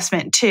time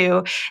investment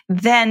too,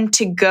 than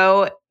to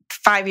go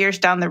 5 years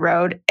down the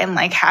road and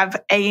like have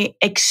a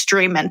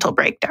extreme mental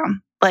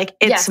breakdown. Like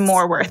it's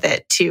more worth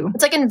it too.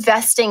 It's like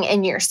investing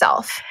in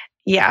yourself.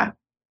 Yeah.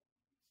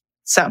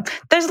 So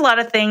there's a lot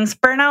of things.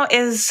 Burnout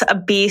is a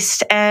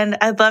beast. And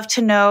I'd love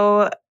to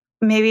know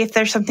maybe if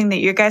there's something that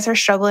you guys are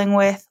struggling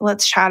with,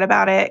 let's chat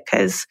about it.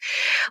 Because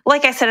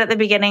like I said at the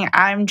beginning,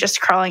 I'm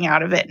just crawling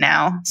out of it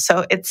now.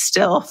 So it's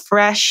still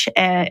fresh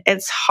and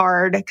it's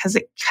hard because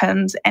it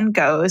comes and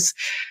goes.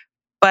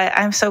 But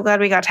I'm so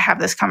glad we got to have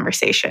this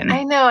conversation.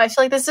 I know. I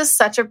feel like this is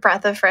such a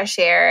breath of fresh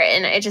air.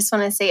 And I just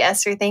want to say,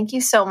 Esther, thank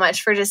you so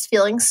much for just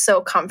feeling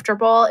so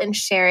comfortable in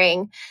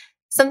sharing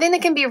something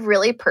that can be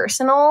really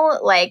personal,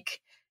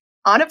 like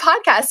on a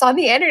podcast, on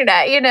the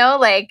internet, you know,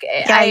 like,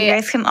 yeah, you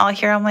guys can all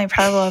hear all my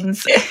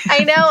problems.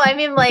 I know. I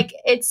mean, like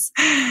that's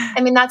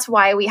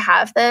why we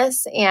have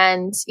this.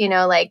 And, you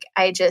know, like,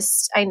 I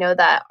know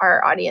that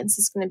our audience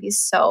is going to be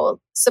so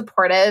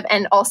supportive.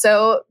 And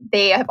also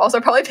they have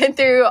also probably been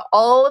through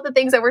all of the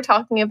things that we're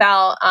talking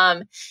about.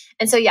 And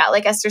so, yeah,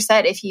 like Esther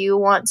said, if you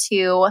want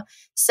to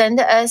send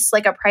us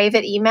like a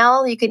private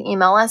email, you can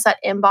email us at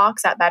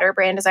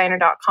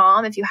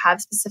inbox@betterbranddesigner.com. If you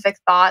have specific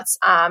thoughts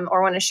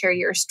or want to share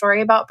your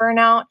story about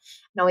burnout,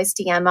 you can always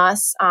DM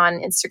us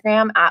on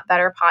Instagram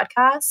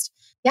 @betterpodcast.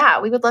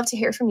 Yeah, we would love to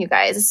hear from you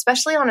guys,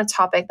 especially on a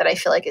topic that I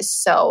feel like is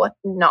so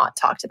not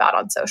talked about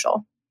on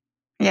social.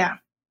 Yeah.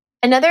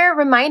 Another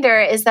reminder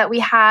is that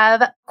we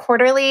have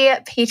quarterly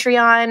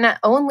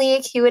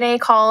Patreon-only Q&A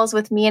calls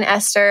with me and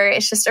Esther.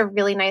 It's just a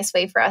really nice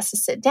way for us to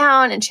sit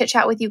down and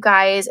chit-chat with you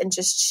guys and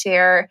just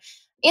share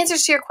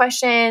answers to your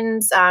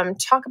questions,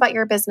 talk about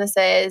your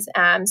businesses.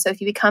 So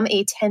if you become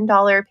a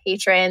 $10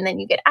 patron, then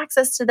you get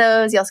access to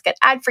those. You also get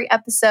ad-free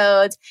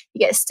episodes. You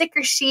get a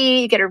sticker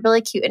sheet. You get a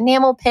really cute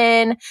enamel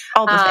pin.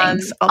 All the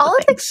things. All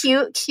of the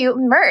cute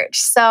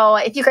merch. So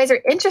if you guys are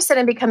interested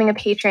in becoming a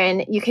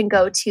patron, you can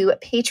go to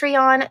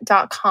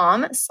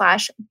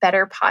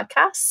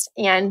patreon.com/betterpodcast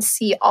and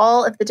see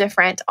all of the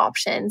different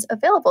options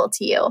available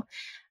to you.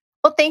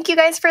 Well, thank you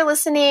guys for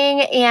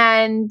listening.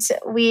 And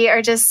we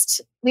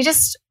just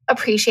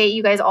appreciate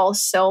you guys all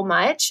so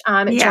much.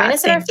 Join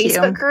us in our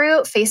Facebook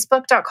group,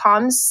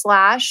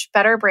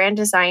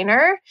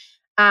 facebook.com/betterbranddesigner,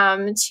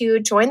 to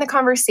join the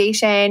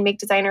conversation, make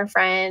designer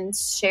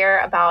friends,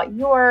 share about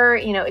your,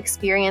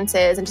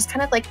 experiences, and just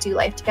kind of like do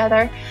life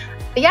together.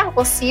 But yeah,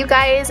 we'll see you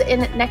guys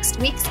in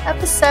next week's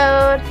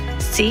episode.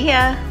 See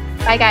ya.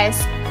 Bye,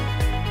 guys.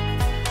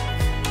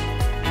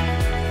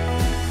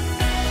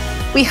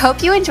 We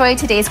hope you enjoyed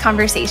today's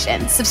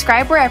conversation.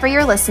 Subscribe wherever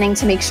you're listening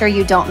to make sure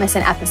you don't miss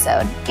an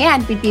episode.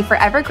 And we'd be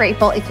forever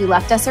grateful if you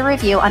left us a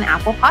review on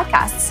Apple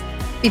Podcasts.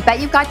 We bet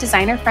you've got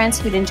designer friends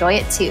who'd enjoy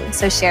it too,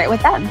 so share it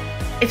with them.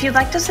 If you'd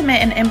like to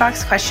submit an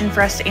inbox question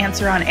for us to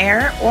answer on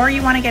air, or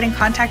you want to get in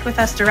contact with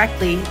us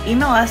directly,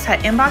 email us at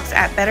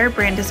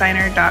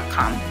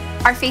inbox@betterbranddesigner.com.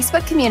 Our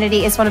Facebook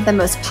community is one of the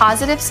most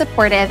positive,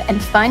 supportive,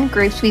 and fun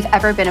groups we've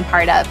ever been a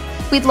part of.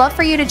 We'd love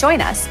for you to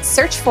join us.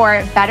 Search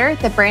for Better,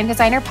 the Brand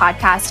Designer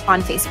Podcast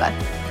on Facebook.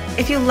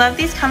 If you love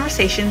these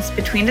conversations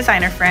between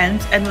designer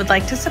friends and would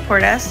like to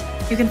support us,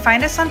 you can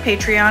find us on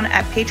Patreon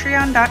at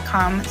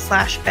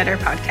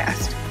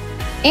patreon.com/betterpodcast.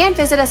 And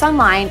visit us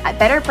online at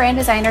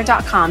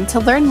betterbranddesigner.com to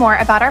learn more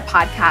about our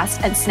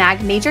podcast and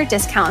snag major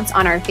discounts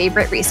on our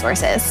favorite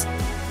resources.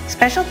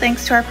 Special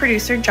thanks to our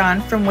producer, John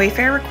from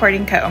Wayfair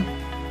Recording Co.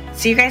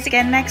 See you guys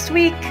again next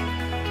week.